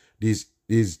these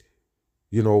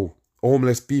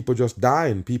homeless people just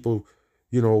dying. People,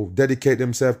 dedicate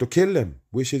themselves to kill them,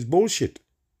 which is bullshit.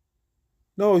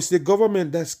 No, it's the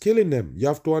government that's killing them. You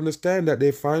have to understand that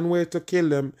they find ways to kill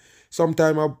them.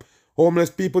 Sometimes homeless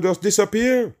people just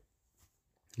disappear.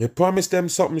 You promise them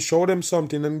something, show them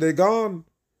something, and they're gone.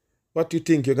 What do you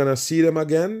think? You're going to see them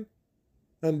again?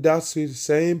 And that's the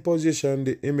same position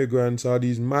the immigrants or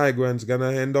these migrants going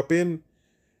to end up in.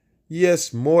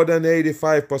 Yes, more than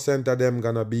 85% of them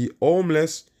going to be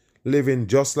homeless, living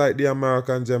just like the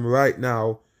Americans them right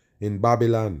now in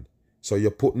Babylon. So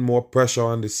you're putting more pressure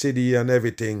on the city and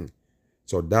everything.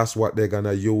 So that's what they're going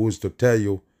to use to tell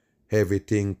you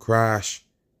everything crash.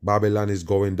 Babylon is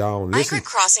going down. Migrant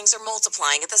crossings are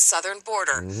multiplying at the southern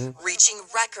border, reaching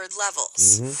record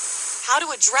levels. How to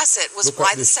address it was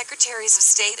why the Secretaries of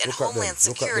State and Homeland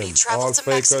Security traveled to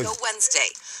Mexico Wednesday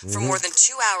for more than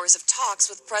 2 hours of talks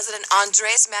with President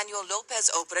Andres Manuel Lopez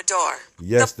Obrador.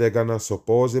 Yes, they're going to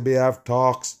supposedly have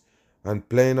talks and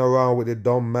playing around with the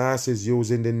dumb masses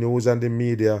using the news and the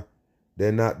media.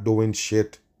 They're not doing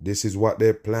shit. This is what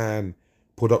they plan.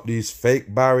 Put up these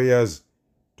fake barriers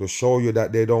to show you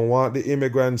that they don't want the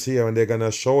immigrants here, and they're going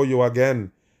to show you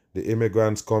again the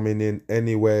immigrants coming in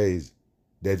anyways.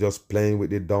 They're just playing with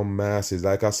the dumb masses.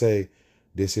 Like I say,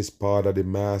 this is part of the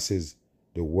masses,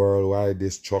 the worldwide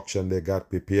destruction they got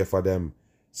prepared for them.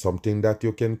 Something that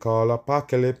you can call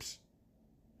apocalypse.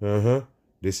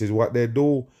 This is what they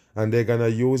do, and they're going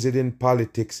to use it in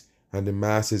politics, and the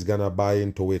masses going to buy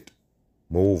into it.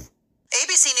 Move.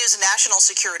 ABC News National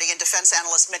security and defense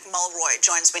analyst Mick Mulroy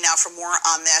joins me now for more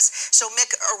on this. So,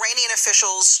 Mick, Iranian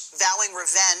officials vowing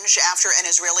revenge after an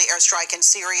Israeli airstrike in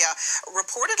Syria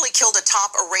reportedly killed a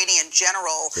top Iranian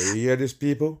general. So you hear this,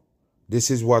 people? This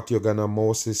is what you're going to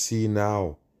mostly see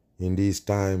now in these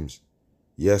times.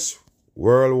 Yes,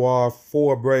 World War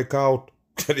IV break out.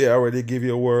 They already give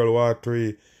you World War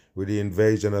III with the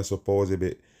invasion of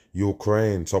supposedly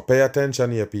Ukraine. So pay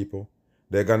attention here, people.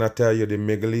 They're going to tell you the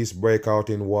Middle East break out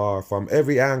in war from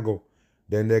every angle.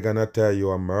 Then they're going to tell you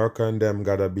America and them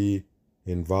got to be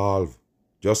involved.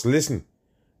 Just listen.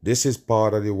 This is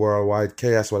part of the worldwide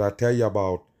chaos what I tell you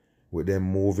about with them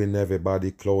moving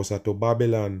everybody closer to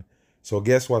Babylon. So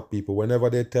guess what, people? Whenever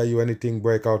they tell you anything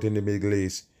break out in the Middle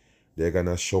East, they're going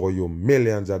to show you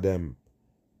millions of them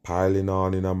piling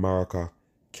on in America,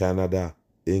 Canada,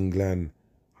 England,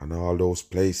 and all those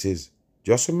places.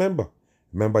 Just remember,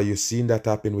 you seen that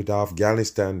happen with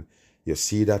Afghanistan. You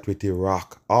see that with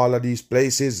Iraq. All of these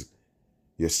places.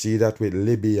 You see that with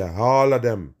Libya. All of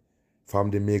them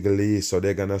from the Middle East. So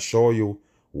they're going to show you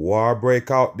war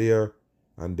break out there.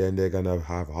 And then they're going to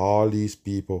have all these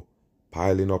people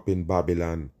piling up in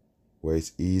Babylon, where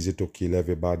it's easy to kill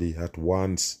everybody at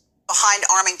once. Behind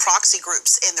arming proxy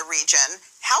groups in the region.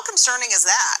 How concerning is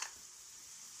that?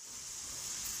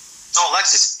 Oh,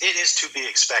 Alexis, it is to be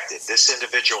expected. This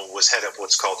individual was head of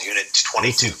what's called Unit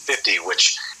 2250,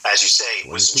 which, as you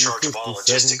say, was in charge of all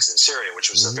logistics in Syria,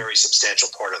 which was a very substantial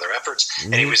part of their efforts.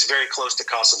 And he was very close to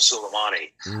Qasem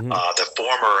Soleimani, the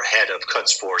former head of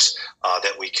Quds Force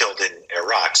that we killed in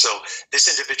Iraq. So this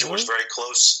individual was very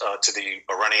close to the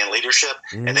Iranian leadership,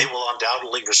 and they will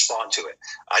undoubtedly respond to it.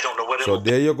 I don't know what it'll be.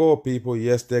 So there you go, people.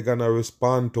 Yes, they're going to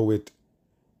respond to it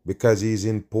because he's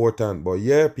important. But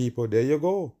yeah, people, there you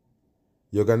go.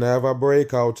 You're going to have a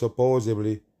breakout,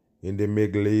 supposedly, in the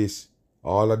Middle East.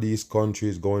 All of these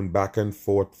countries going back and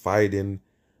forth, fighting.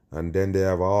 And then they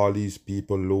have all these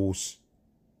people loose,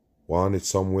 wanted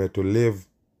somewhere to live.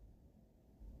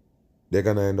 They're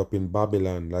going to end up in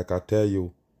Babylon. Like I tell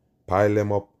you, pile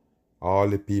them up. All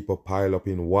the people pile up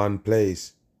in one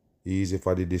place. Easy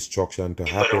for the destruction to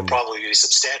happen. But it'll probably be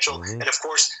substantial. And of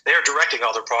course, they're directing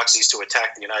all their proxies to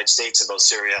attack the United States in both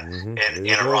Syria and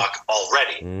Iraq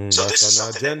already. So this is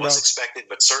something that was expected,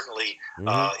 but certainly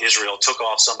Israel took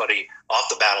off somebody off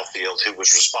the battlefield who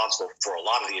was responsible for a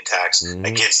lot of the attacks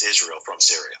against Israel from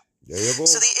Syria. There you go.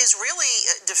 So the Israeli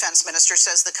defense minister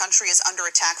says the country is under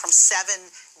attack from 7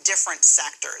 different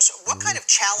sectors. What kind of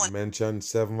challenge? Mention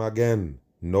 7 again.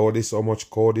 Notice how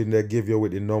much coding they give you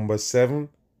with the number 7?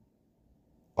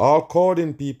 All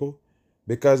coding, people,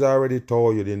 because I already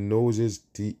told you the news is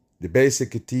the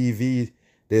basic TV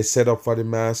they set up for the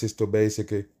masses to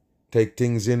basically take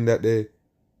things in that they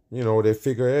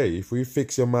figure, hey, if we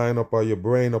fix your mind up or your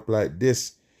brain up like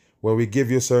this, when we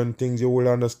give you certain things, you will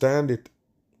understand it.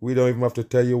 We don't even have to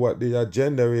tell you what the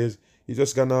agenda is. You're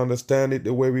just going to understand it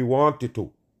the way we want you to.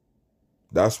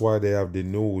 That's why they have the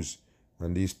news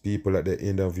and these people that they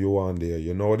interview on there.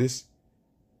 You know this?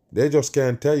 They just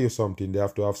can't tell you something. They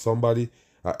have to have somebody,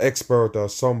 an expert or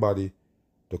somebody,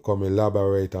 to come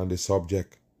elaborate on the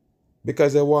subject.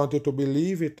 Because they want you to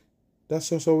believe it. That's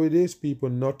just how it is, people.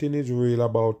 Nothing is real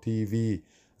about TV.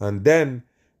 And then,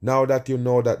 now that you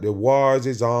know that the wars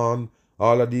is on,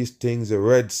 all of these things, the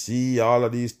Red Sea, all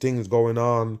of these things going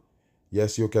on,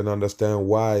 yes, you can understand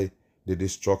why the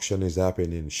destruction is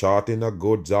happening. Shorting of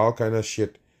goods, all kind of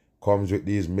shit comes with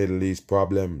these Middle East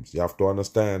problems. You have to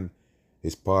understand.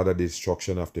 Is part of the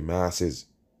destruction of the masses.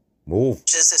 Move.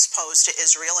 Does this pose to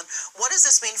Israel, and what does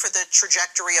this mean for the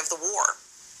trajectory of the war?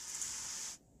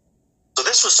 So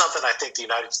this was something I think the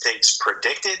United States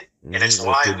predicted, and it's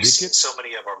why we've seen so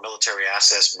many of our military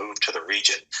assets move to the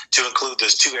region, to include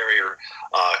those 2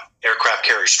 aircraft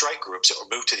carrier strike groups that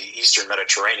were moved to the Eastern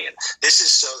Mediterranean. This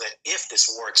is so that if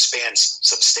this war expands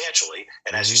substantially,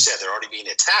 and as you said, they're already being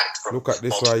attacked from Look at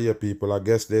this right here, people. I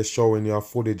guess they're showing you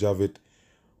footage of it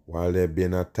while they're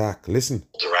being attacked. Listen.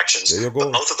 Directions. There you go.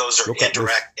 But both of those are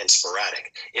indirect and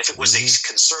sporadic. If it was a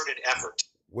concerted effort.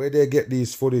 Where they get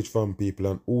these footage from, people,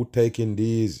 and who taking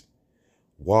these?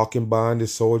 Walking behind the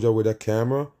soldier with a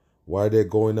camera while they're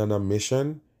going on a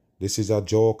mission? This is a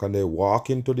joke and they walk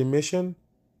into the mission?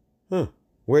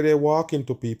 Where they walking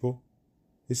to, people?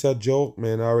 It's a joke,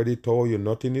 man. I already told you,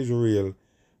 nothing is real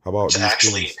about these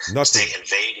actually things. Nothing. They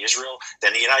invade Israel,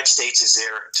 then the United States is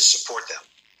there to support them.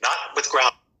 Not with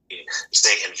ground.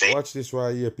 They invade. Watch this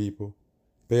right here, people.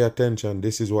 Pay attention.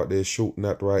 This is what they're shooting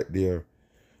at right there.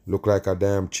 Look like a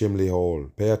damn chimney hole.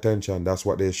 Pay attention. That's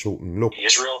what they're shooting. Look.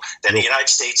 Israel, then the United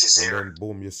States is there. And then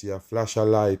boom, you see a flash of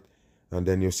light, and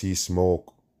then you see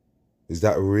smoke. Is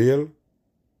that real?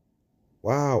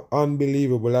 Wow,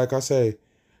 unbelievable. Like I say,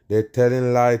 they're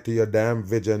telling lie to your damn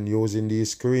vision using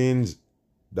these screens.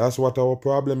 That's what our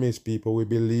problem is, people. We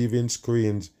believe in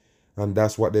screens, and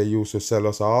that's what they use to sell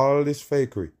us all this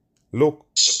fakery. Look.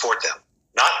 Support them.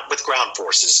 Not with ground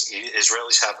forces.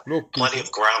 Israelis have plenty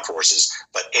of ground forces,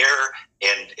 but air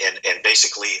and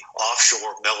basically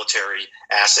offshore military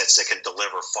assets that can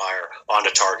deliver fire onto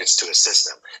targets to assist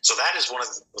them. So that is one of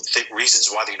the reasons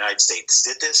why the United States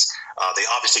did this. They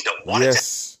obviously don't want it.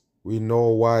 Yes, we know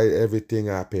why everything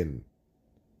happened.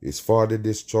 It's for the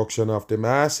destruction of the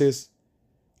masses.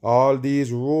 All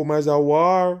these rumors of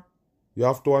war. You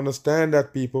have to understand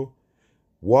that, people.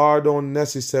 War don't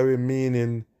necessarily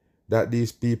meaning that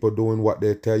these people doing what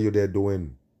they tell you they're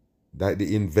doing. Like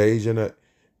the invasion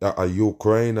of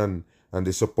Ukraine and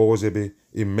the supposedly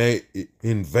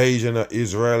invasion of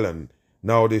Israel, and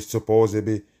now they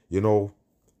supposedly,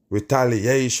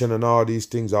 retaliation and all these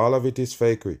things. All of it is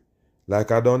fakery.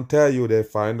 Like I don't tell you, they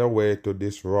find a way to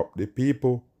disrupt the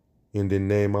people in the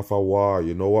name of a war.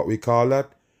 You know what we call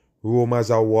that?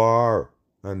 Rumors of war.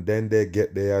 And then they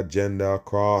get their agenda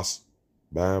across.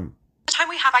 Bam. The time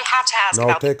we have, I have to ask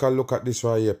now take a look at this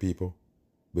right here, people.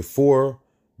 Before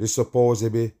the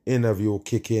supposedly interview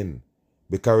kick in.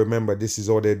 Because remember, this is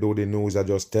how they do the news, I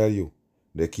just tell you.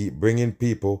 They keep bringing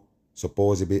people,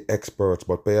 supposedly experts,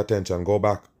 but pay attention, go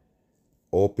back.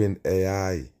 Open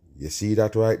AI. You see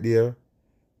that right there?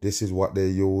 This is what they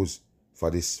use for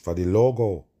the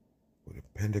logo. With a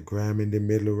pentagram in the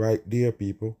middle right there,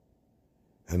 people.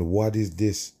 And what is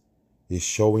this? It's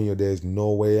showing you there's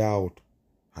no way out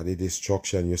of the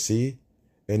destruction. You see?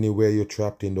 Anywhere you're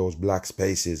trapped in those black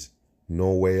spaces,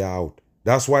 no way out.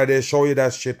 That's why they show you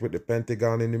that shit with the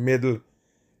pentagon in the middle.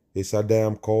 It's a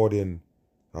damn coding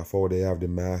of how they have the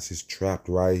masses trapped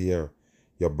right here.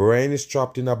 Your brain is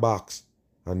trapped in a box,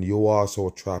 and you also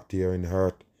trapped here in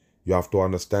hurt. You have to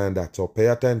understand that. So pay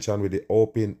attention with the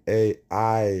open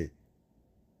AI.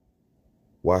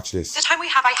 Watch this. The time we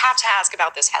have, I have to ask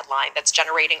about this headline that's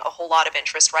generating a whole lot of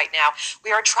interest right now.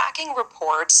 We are tracking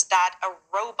reports that a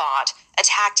robot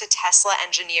attacked a Tesla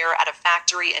engineer at a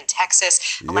factory in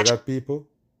Texas. You hear that, people?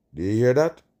 Do you hear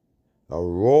that? A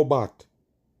robot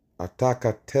attacked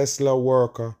a Tesla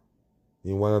worker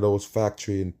in one of those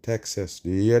factories in Texas.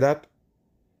 Do you hear that?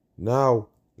 Now,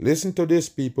 listen to this,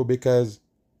 people, because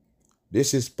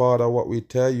this is part of what we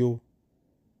tell you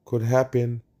could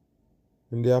happen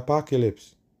in the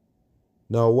apocalypse.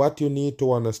 Now, what you need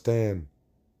to understand,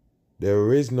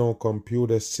 there is no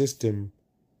computer system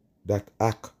that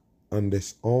acts on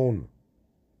its own.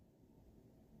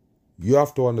 You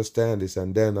have to understand this,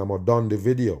 and then I'm done the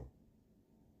video.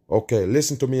 Okay,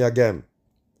 listen to me again.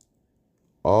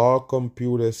 All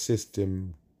computer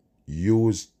systems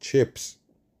use chips.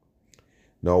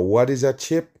 Now, what is a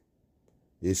chip?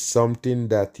 It's something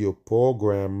that you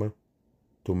program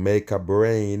to make a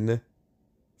brain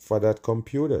for that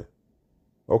computer.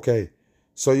 Okay,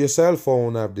 so your cell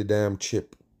phone have the damn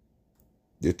chip.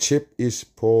 The chip is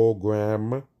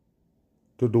programmed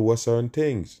to do a certain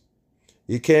things.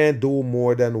 It can't do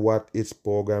more than what it's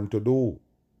programmed to do.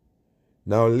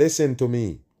 Now listen to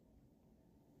me.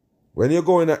 When you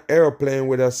go in an airplane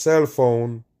with a cell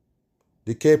phone,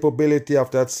 the capability of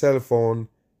that cell phone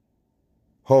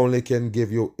only can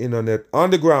give you internet on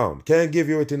the ground. Can't give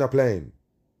you it in a plane.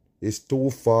 It's too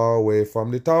far away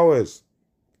from the towers.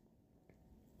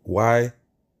 Why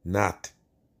not?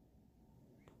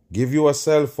 Give you a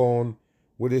cell phone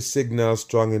with a signal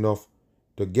strong enough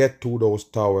to get to those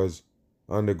towers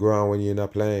on the ground when you're in a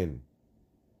plane.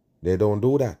 They don't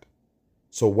do that.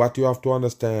 So what you have to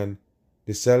understand,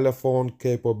 the cell phone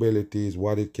capability is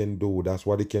what it can do. That's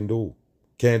what it can do.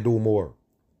 Can't do more.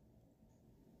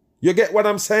 You get what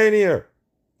I'm saying here?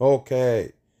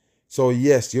 Okay. So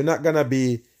yes, you're not going to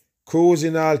be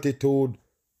cruising altitude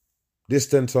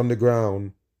distance on the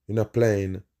ground in a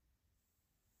plane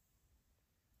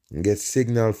and get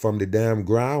signal from the damn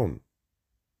ground.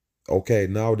 Okay,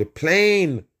 now the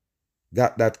plane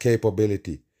got that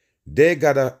capability. They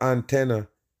got an antenna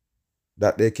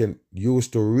that they can use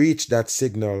to reach that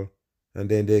signal, and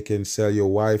then they can sell you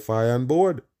Wi-Fi on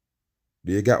board.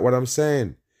 Do you get what I'm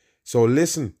saying? So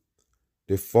listen,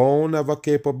 the phone have a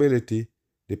capability,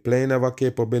 the plane have a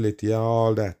capability, and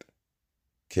all that.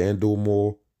 Can't do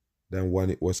more than what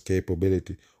it was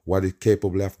what it's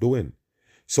capable of doing.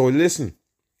 So listen,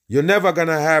 you're never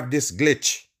gonna have this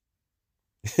glitch.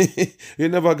 You're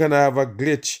never gonna have a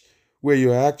glitch where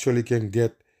you actually can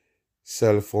get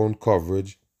cell phone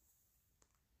coverage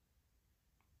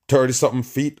 30-something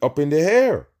feet up in the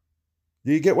air.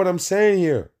 Do you get what I'm saying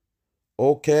here?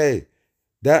 Okay,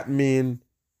 that means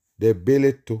the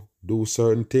ability to do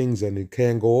certain things and it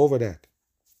can't go over that.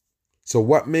 So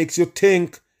what makes you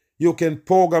think you can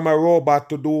program a robot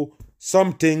to do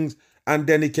some things and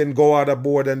then it can go out of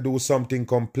board and do something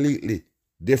completely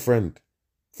different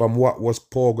from what was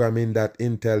programmed in that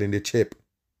Intel in the chip?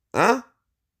 Huh?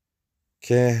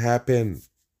 Can't happen.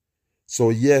 So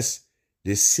yes,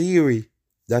 the Siri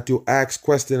that you ask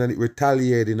question and it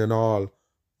retaliating and all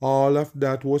of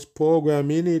that was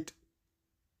programmed in it.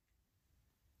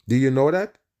 Do you know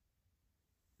that?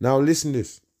 Now listen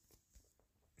this.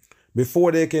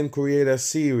 Before they can create a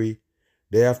Siri,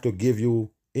 they have to give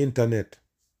you internet.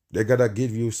 They gotta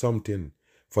give you something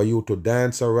for you to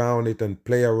dance around it and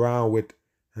play around with,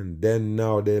 and then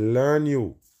now they learn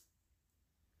you.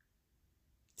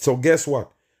 So guess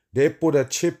what? They put a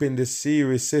chip in the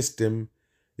Siri system.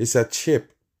 It's a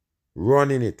chip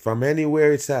running it from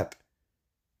anywhere it's at.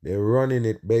 They're running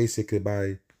it basically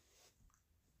by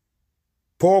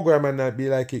programming that be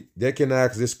like it. They can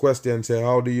ask this question and say,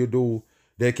 how do you do?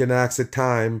 They can ask the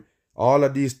time. All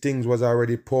of these things was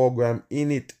already programmed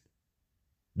in it.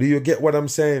 Do you get what I'm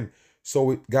saying?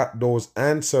 So it got those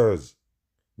answers.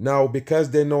 Now,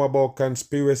 because they know about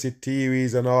conspiracy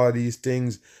theories and all these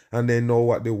things, and they know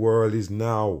what the world is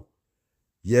now.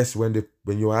 Yes, when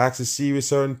you ask the Siri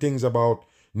certain things about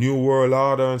New World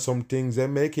Order and some things, they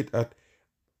make it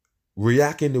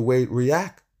react in the way it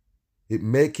react. It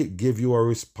make it give you a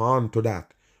response to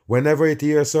that. Whenever it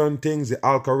hears certain things, the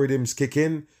algorithms kick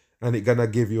in and it gonna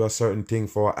give you a certain thing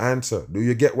for an answer. Do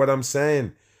you get what I'm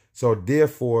saying? So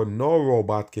therefore, no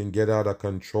robot can get out of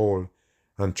control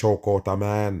and choke out a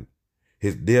man.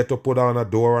 He's there to put on a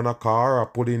door on a car or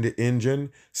put in the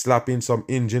engine, slap in some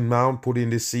engine mount, put in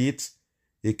the seats.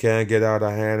 He can't get out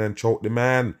of hand and choke the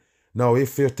man. Now,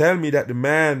 if you tell me that the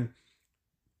man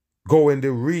go in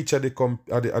the reach of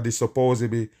the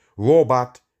supposedly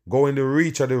robot, go in the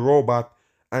reach of the robot,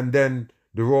 and then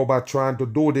the robot trying to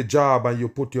do the job and you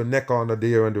put your neck on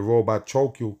there and the robot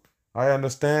choke you, I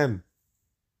understand.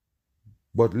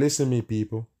 But listen me,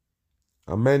 people.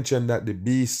 I mentioned that the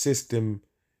beast system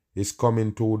is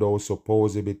coming to those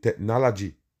supposedly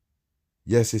technology.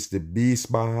 Yes, it's the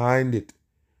beast behind it.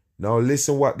 Now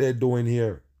listen what they're doing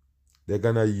here. They're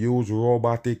gonna use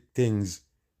robotic things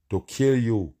to kill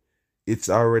you. It's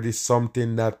already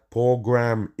something that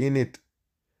programmed in it.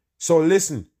 So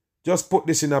listen, just put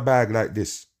this in a bag like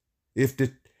this. If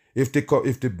the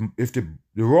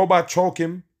robot choke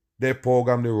him, they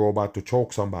program the robot to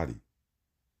choke somebody.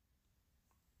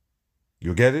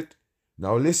 You get it?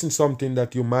 Now listen something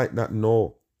that you might not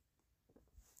know.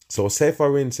 So say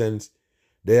for instance,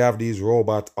 they have these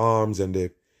robot arms and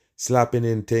they're slapping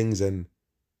in things and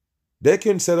they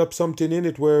can set up something in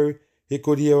it where he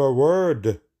could hear a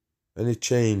word and it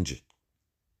change.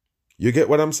 You get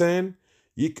what I'm saying?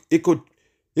 It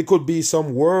could be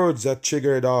some words that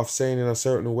trigger it off saying in a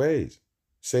certain way.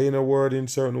 Saying a word in a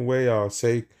certain way or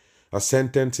say a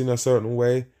sentence in a certain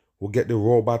way will get the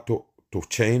robot to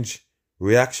change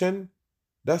reaction.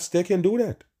 They can do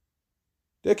that.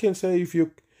 They can say if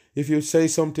you say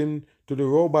something to the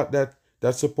robot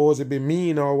that's supposed to be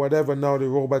mean or whatever, now the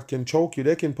robot can choke you.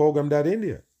 They can program that in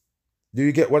there. Do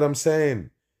you get what I'm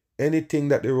saying? Anything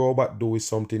that the robot do is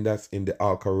something that's in the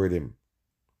algorithm.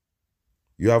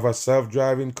 You have a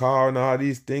self-driving car and all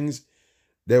these things,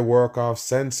 they work off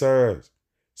sensors.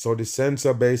 So the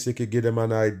sensor basically give them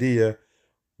an idea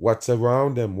what's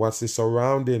around them, what's the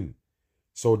surrounding.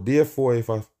 So therefore, if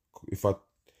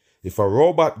a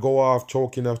robot go off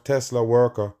choking a Tesla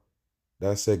worker,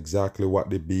 that's exactly what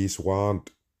the beast want.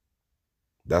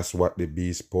 That's what the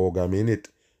beast program in it.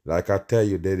 Like I tell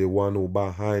you, they're the one who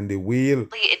behind the wheel.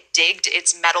 It digged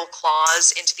its metal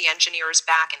claws into the engineer's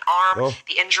back and arm.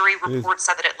 The injury report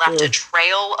said that it left a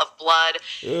trail of blood.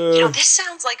 This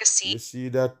sounds like a scene. You see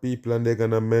that, people, and they're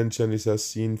gonna mention it's a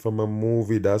scene from a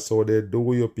movie. That's how they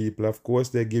do, you people. Of course,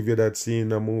 they give you that scene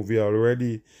in a movie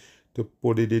already to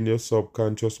put it in your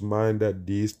subconscious mind that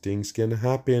these things can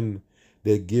happen.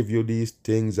 They give you these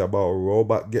things about a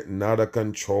robot getting out of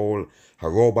control, a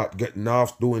robot getting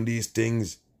off doing these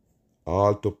things.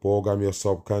 All to program your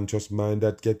subconscious mind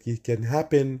that it can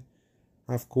happen.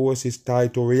 Of course, it's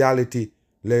tied to reality.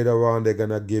 Later on, they're going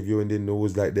to give you in the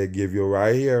news like they give you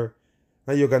right here.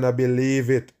 And you're going to believe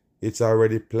it. It's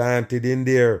already planted in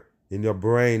there, in your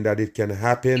brain, that it can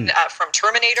happen. From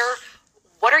Terminator,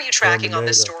 what are you tracking on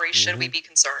this story? Should we be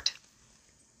concerned?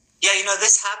 Yeah,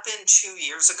 this happened 2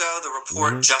 years ago. The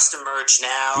report just emerged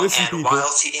now. Listen, and people.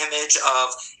 whilst the image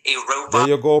of a robot... There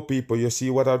you go, people. You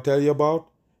see what I'll tell you about?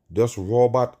 Just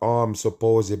robot arms,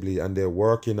 supposedly, and they're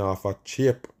working off a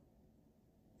chip.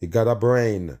 It got a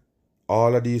brain.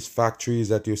 All of these factories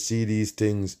that you see, these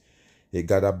things, It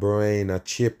got a brain, a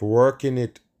chip working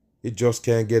it. It just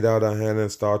can't get out of hand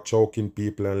and start choking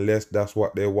people unless that's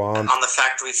what they want. On the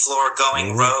factory floor,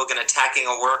 going rogue and attacking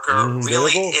a worker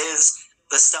really is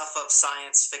the stuff of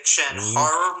science fiction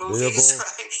horror movies,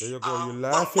 right? There you go. You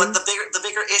laughing? But the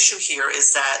bigger issue here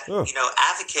is that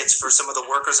advocates for some of the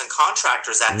workers and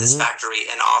contractors at this factory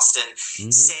in Austin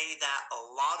say that a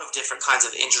lot of different kinds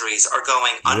of injuries are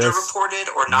going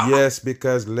underreported or not. Yes,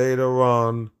 because later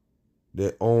on,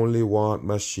 they only want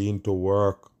machine to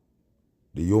work.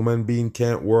 The human being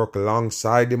can't work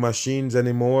alongside the machines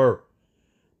anymore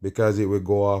because it will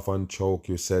go off and choke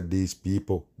you, said these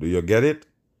people. Do you get it?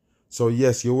 So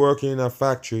yes, you're working in a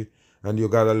factory and you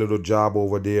got a little job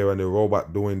over there and the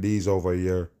robot doing these over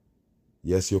here.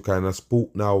 Yes, you're kind of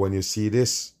spooked now when you see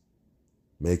this.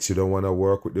 Makes you don't want to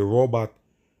work with the robot.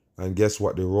 And guess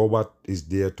what? The robot is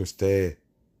there to stay.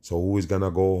 So who is going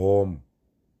to go home?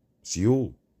 It's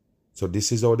you. So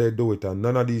this is how they do it. And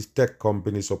none of these tech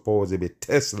companies, supposedly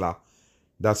Tesla,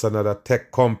 that's another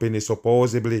tech company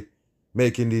supposedly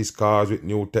making these cars with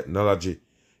new technology.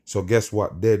 So guess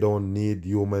what? They don't need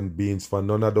human beings for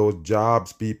none of those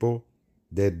jobs, people.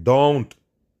 They don't.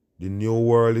 The new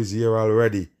world is here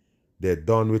already. They're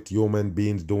done with human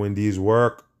beings doing these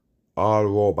work. All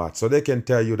robots. So they can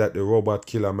tell you that the robot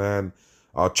kill a man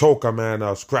or choke a man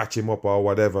or scratch him up or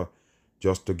whatever,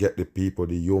 just to get the people,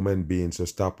 the human beings, to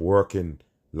stop working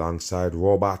alongside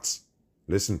robots.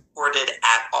 Listen. Reported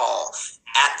at all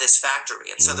at this factory.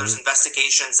 And so there's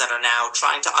investigations that are now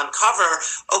trying to uncover,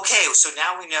 okay, so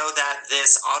now we know that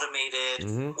this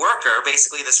automated worker,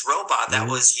 basically this robot that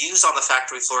was used on the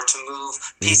factory floor to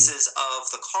move pieces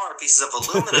of the car, pieces of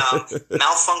aluminum,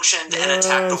 malfunctioned and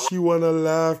attacked the worker. She want to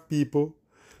laugh, people.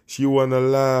 She want to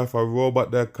laugh. A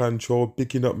robot that control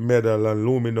picking up metal and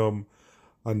aluminum,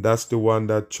 and that's the one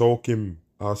that choke him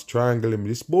or strangle him.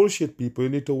 This bullshit, people. You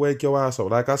need to wake your ass up.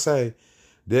 Like I say,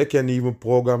 they can even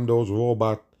program those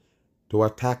robots to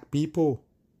attack people.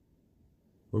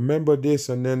 Remember this,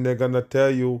 and then they're going to tell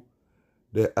you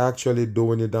they're actually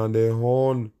doing it on their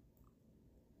own.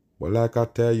 But like I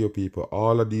tell you, people,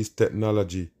 all of this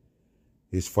technology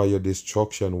is for your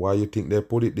destruction. Why you think they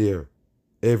put it there?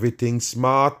 Everything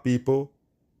smart, people.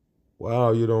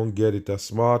 Wow, you don't get it. A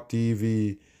smart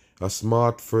TV, a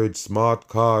smart fridge, smart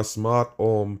car, smart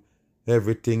home.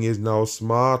 Everything is now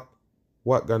smart.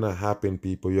 What gonna happen,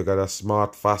 people? You got a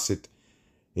smart faucet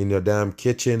in your damn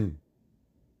kitchen.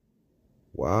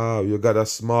 Wow, you got a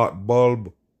smart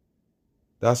bulb.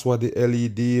 That's what the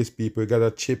LED is, people. You got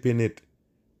a chip in it.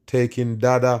 Taking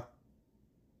data.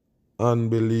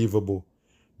 Unbelievable.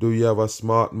 Do you have a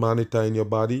smart monitor in your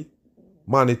body?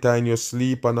 Monitor in your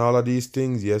sleep and all of these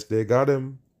things? Yes, they got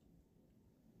them.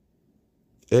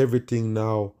 Everything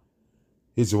now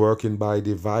is working by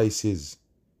devices.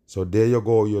 So there you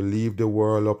go. You leave the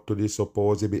world up to the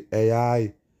supposedly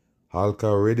AI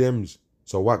algorithms.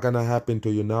 So what gonna happen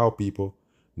to you now, people?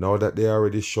 Now that they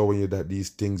already showing you that these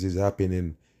things is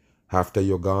happening, after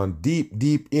you're gone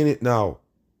deep in it now.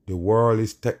 The world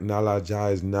is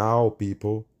technologized now,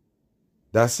 people.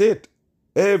 That's it.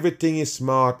 Everything is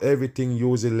smart. Everything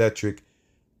use electric.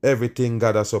 Everything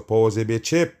got a supposedly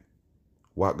chip.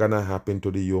 What gonna happen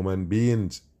to the human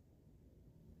beings?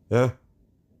 Yeah?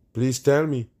 Please tell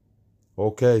me.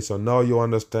 Okay, so now you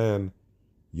understand.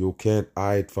 You can't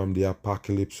hide from the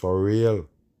apocalypse for real.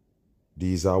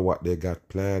 These are what they got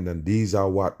planned, and these are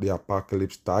what the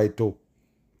apocalypse tied to.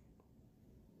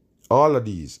 All of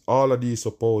these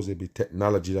supposedly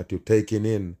technology that you're taking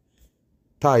in,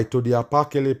 tied to the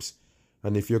apocalypse.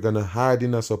 And if you're gonna hide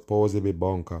in a supposedly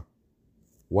bunker,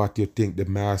 what you think the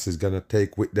mass is gonna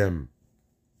take with them?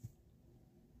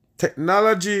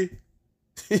 Technology.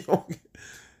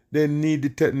 They need the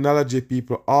technology,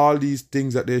 people. All these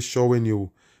things that they're showing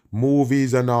you,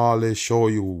 movies and all they show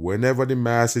you, whenever the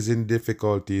mass is in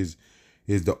difficulties,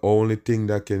 is the only thing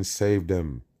that can save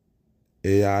them.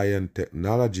 AI and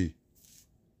technology.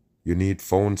 You need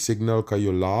phone signal because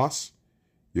you're lost.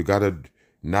 You got to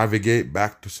navigate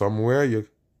back to somewhere.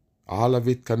 All of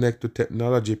it connect to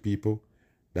technology, people.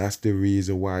 That's the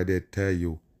reason why they tell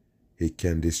you it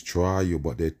can destroy you.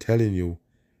 But they're telling you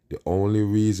the only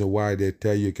reason why they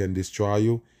tell you it can destroy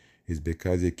you is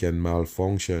because it can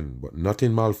malfunction. But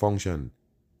nothing malfunction.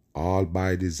 All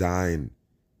by design.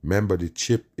 Remember, the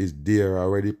chip is there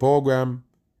already programmed.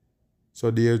 So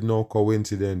there's no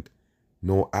coincidence,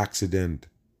 no accident.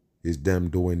 It's them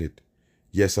doing it.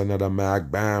 Yes, another Mag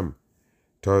Bam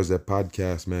Thursday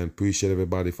podcast, man. Appreciate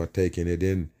everybody for taking it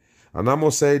in. And I'm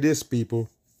going to say this, people,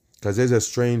 because there's a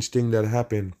strange thing that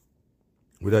happened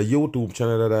with a YouTube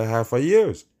channel that I have for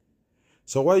years.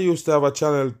 So I used to have a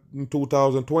channel in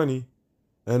 2020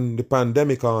 and the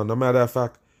pandemic on. No matter of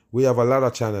fact, we have a lot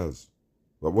of channels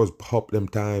that was up them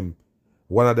time.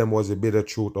 One of them was the Bitter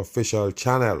Truth official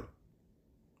channel.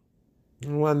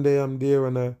 And one day I'm there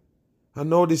and I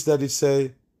noticed that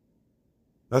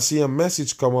I see a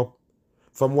message come up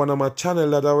from one of my channel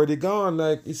that already gone.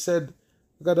 Like, it said,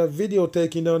 I got a video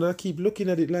taken down. I keep looking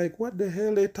at it like, what the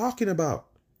hell they talking about?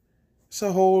 It's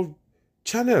a whole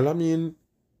channel. I mean,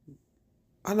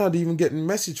 I'm not even getting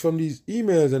message from these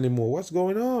emails anymore. What's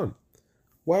going on?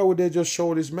 Why would they just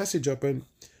show this message up?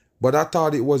 But I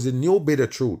thought it was the new Bitter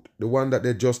Truth, the one that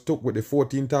they just took with the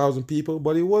 14,000 people,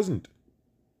 but it wasn't.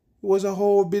 It was a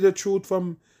whole Bitter Truth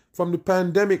from the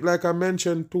pandemic, like I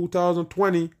mentioned,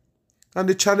 2020, and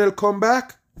the channel come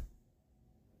back.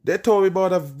 They told me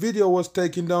about a video was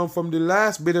taken down from the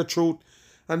last Bitter Truth,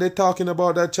 and they're talking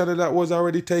about that channel that was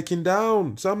already taken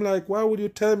down. So I'm like, why would you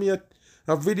tell me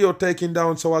a video taken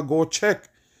down? So I go check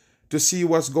to see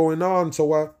what's going on.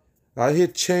 So I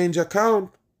hit change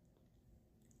account,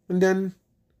 and then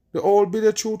the old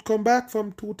Bitter Truth come back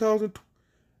from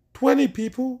 2020,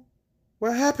 people.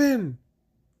 What happened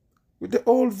with the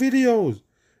old videos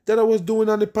that I was doing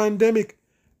on the pandemic?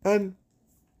 And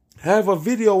have a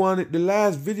video on it, the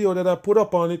last video that I put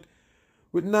up on it,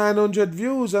 with 900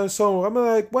 views and so on. I'm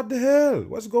like, what the hell?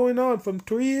 What's going on from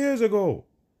 3 years ago?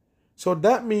 So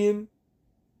that means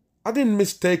I didn't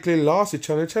mistakenly lost the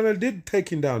channel. The channel did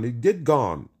taken down. It did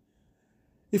gone.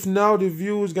 If now the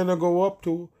views gonna go up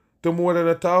to more than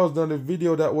 1,000 on the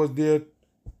video that was there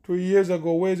 3 years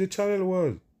ago, where's the channel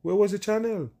was? Where was the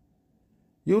channel?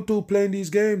 YouTube playing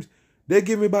these games. They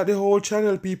give me back the whole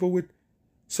channel, people, with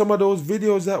some of those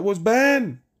videos that was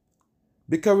banned.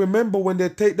 Because remember, when they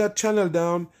take that channel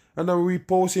down and I'm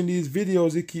reposting these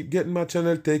videos, they keep getting my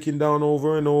channel taken down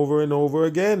over and over and over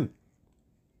again.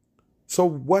 So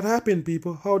what happened,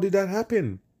 people? How did that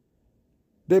happen?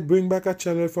 They bring back a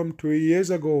channel from 3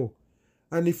 years ago.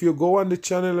 And if you go on the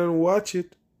channel and watch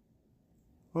it,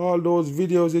 all those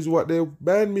videos is what they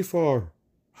banned me for.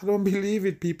 I don't believe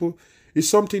it, people. It's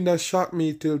something that shocked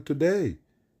me till today.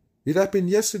 It happened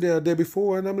yesterday or the day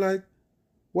before, and I'm like,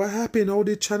 what happened? How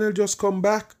did the channel just come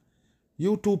back?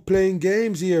 YouTube playing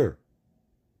games here.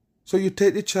 So you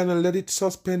take the channel, let it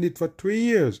suspend it for 3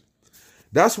 years.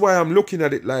 That's why I'm looking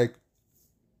at it like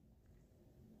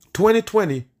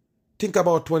 2020. Think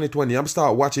about 2020. I'm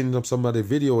start watching some of the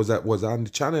videos that was on the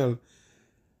channel,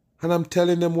 and I'm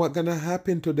telling them what's gonna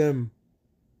happen to them.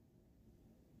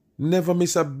 Never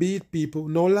miss a beat, people.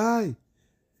 No lie.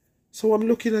 So I'm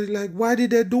looking at it like, why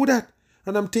did they do that?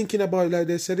 And I'm thinking about it like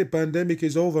they said the pandemic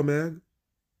is over, man.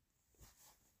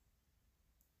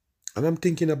 And I'm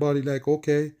thinking about it like,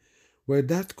 okay, well,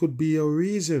 that could be a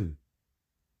reason.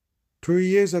 3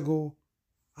 years ago,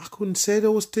 I couldn't say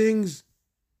those things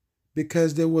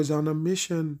because they was on a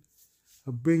mission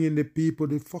of bringing the people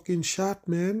the fucking shot,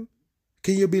 man.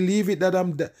 Can you believe it that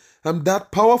I'm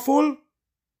that powerful?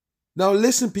 Now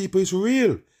listen, people, it's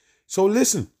real. So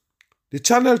listen, the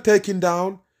channel taken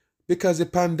down because the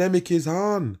pandemic is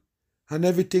on and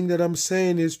everything that I'm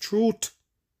saying is truth.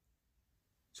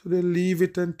 So they leave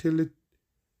it until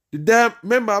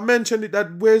remember I mentioned it,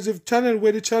 that where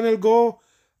the channel go?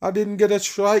 I didn't get a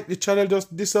strike. The channel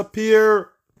just disappear.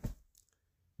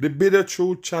 The Bitter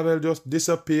Truth channel just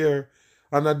disappear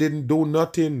and I didn't do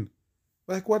nothing.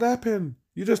 Like, what happened?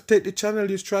 You just take the channel,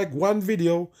 you strike one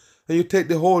video and you take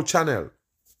the whole channel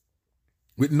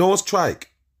with no strike.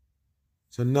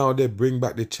 So now they bring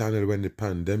back the channel when the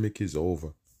pandemic is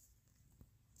over.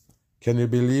 Can you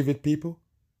believe it, people?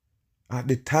 At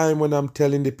the time when I'm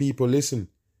telling the people, listen,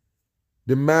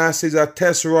 the masses are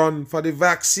test run for the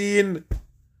vaccine.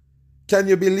 Can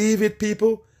you believe it,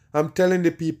 people? I'm telling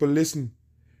the people, listen,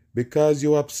 because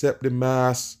you accept the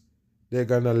mass, they're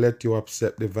going to let you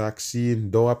accept the vaccine.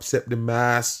 Don't accept the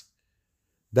mask.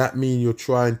 That means you're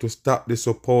trying to stop the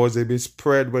supposed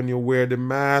spread when you wear the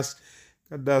mask.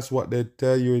 And that's what they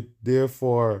tell you it's there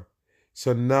for.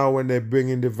 So now when they bring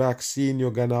in the vaccine,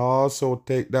 you're going to also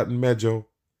take that measure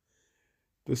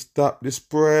to stop the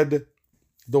spread.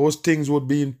 Those things would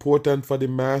be important for the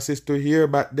masses to hear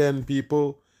back then,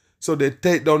 people. So they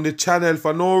take down the channel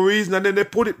for no reason and then they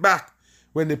put it back.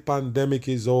 When the pandemic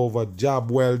is over,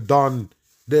 job well done.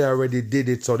 They already did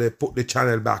it, so they put the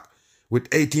channel back with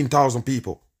 18,000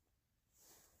 people.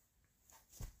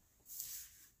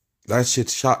 That shit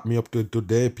shocked me up to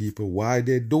today, people. Why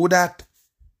they do that?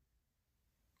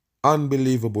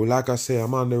 Unbelievable. Like I say,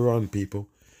 I'm on the run, people.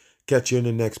 Catch you in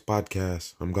the next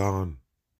podcast. I'm gone.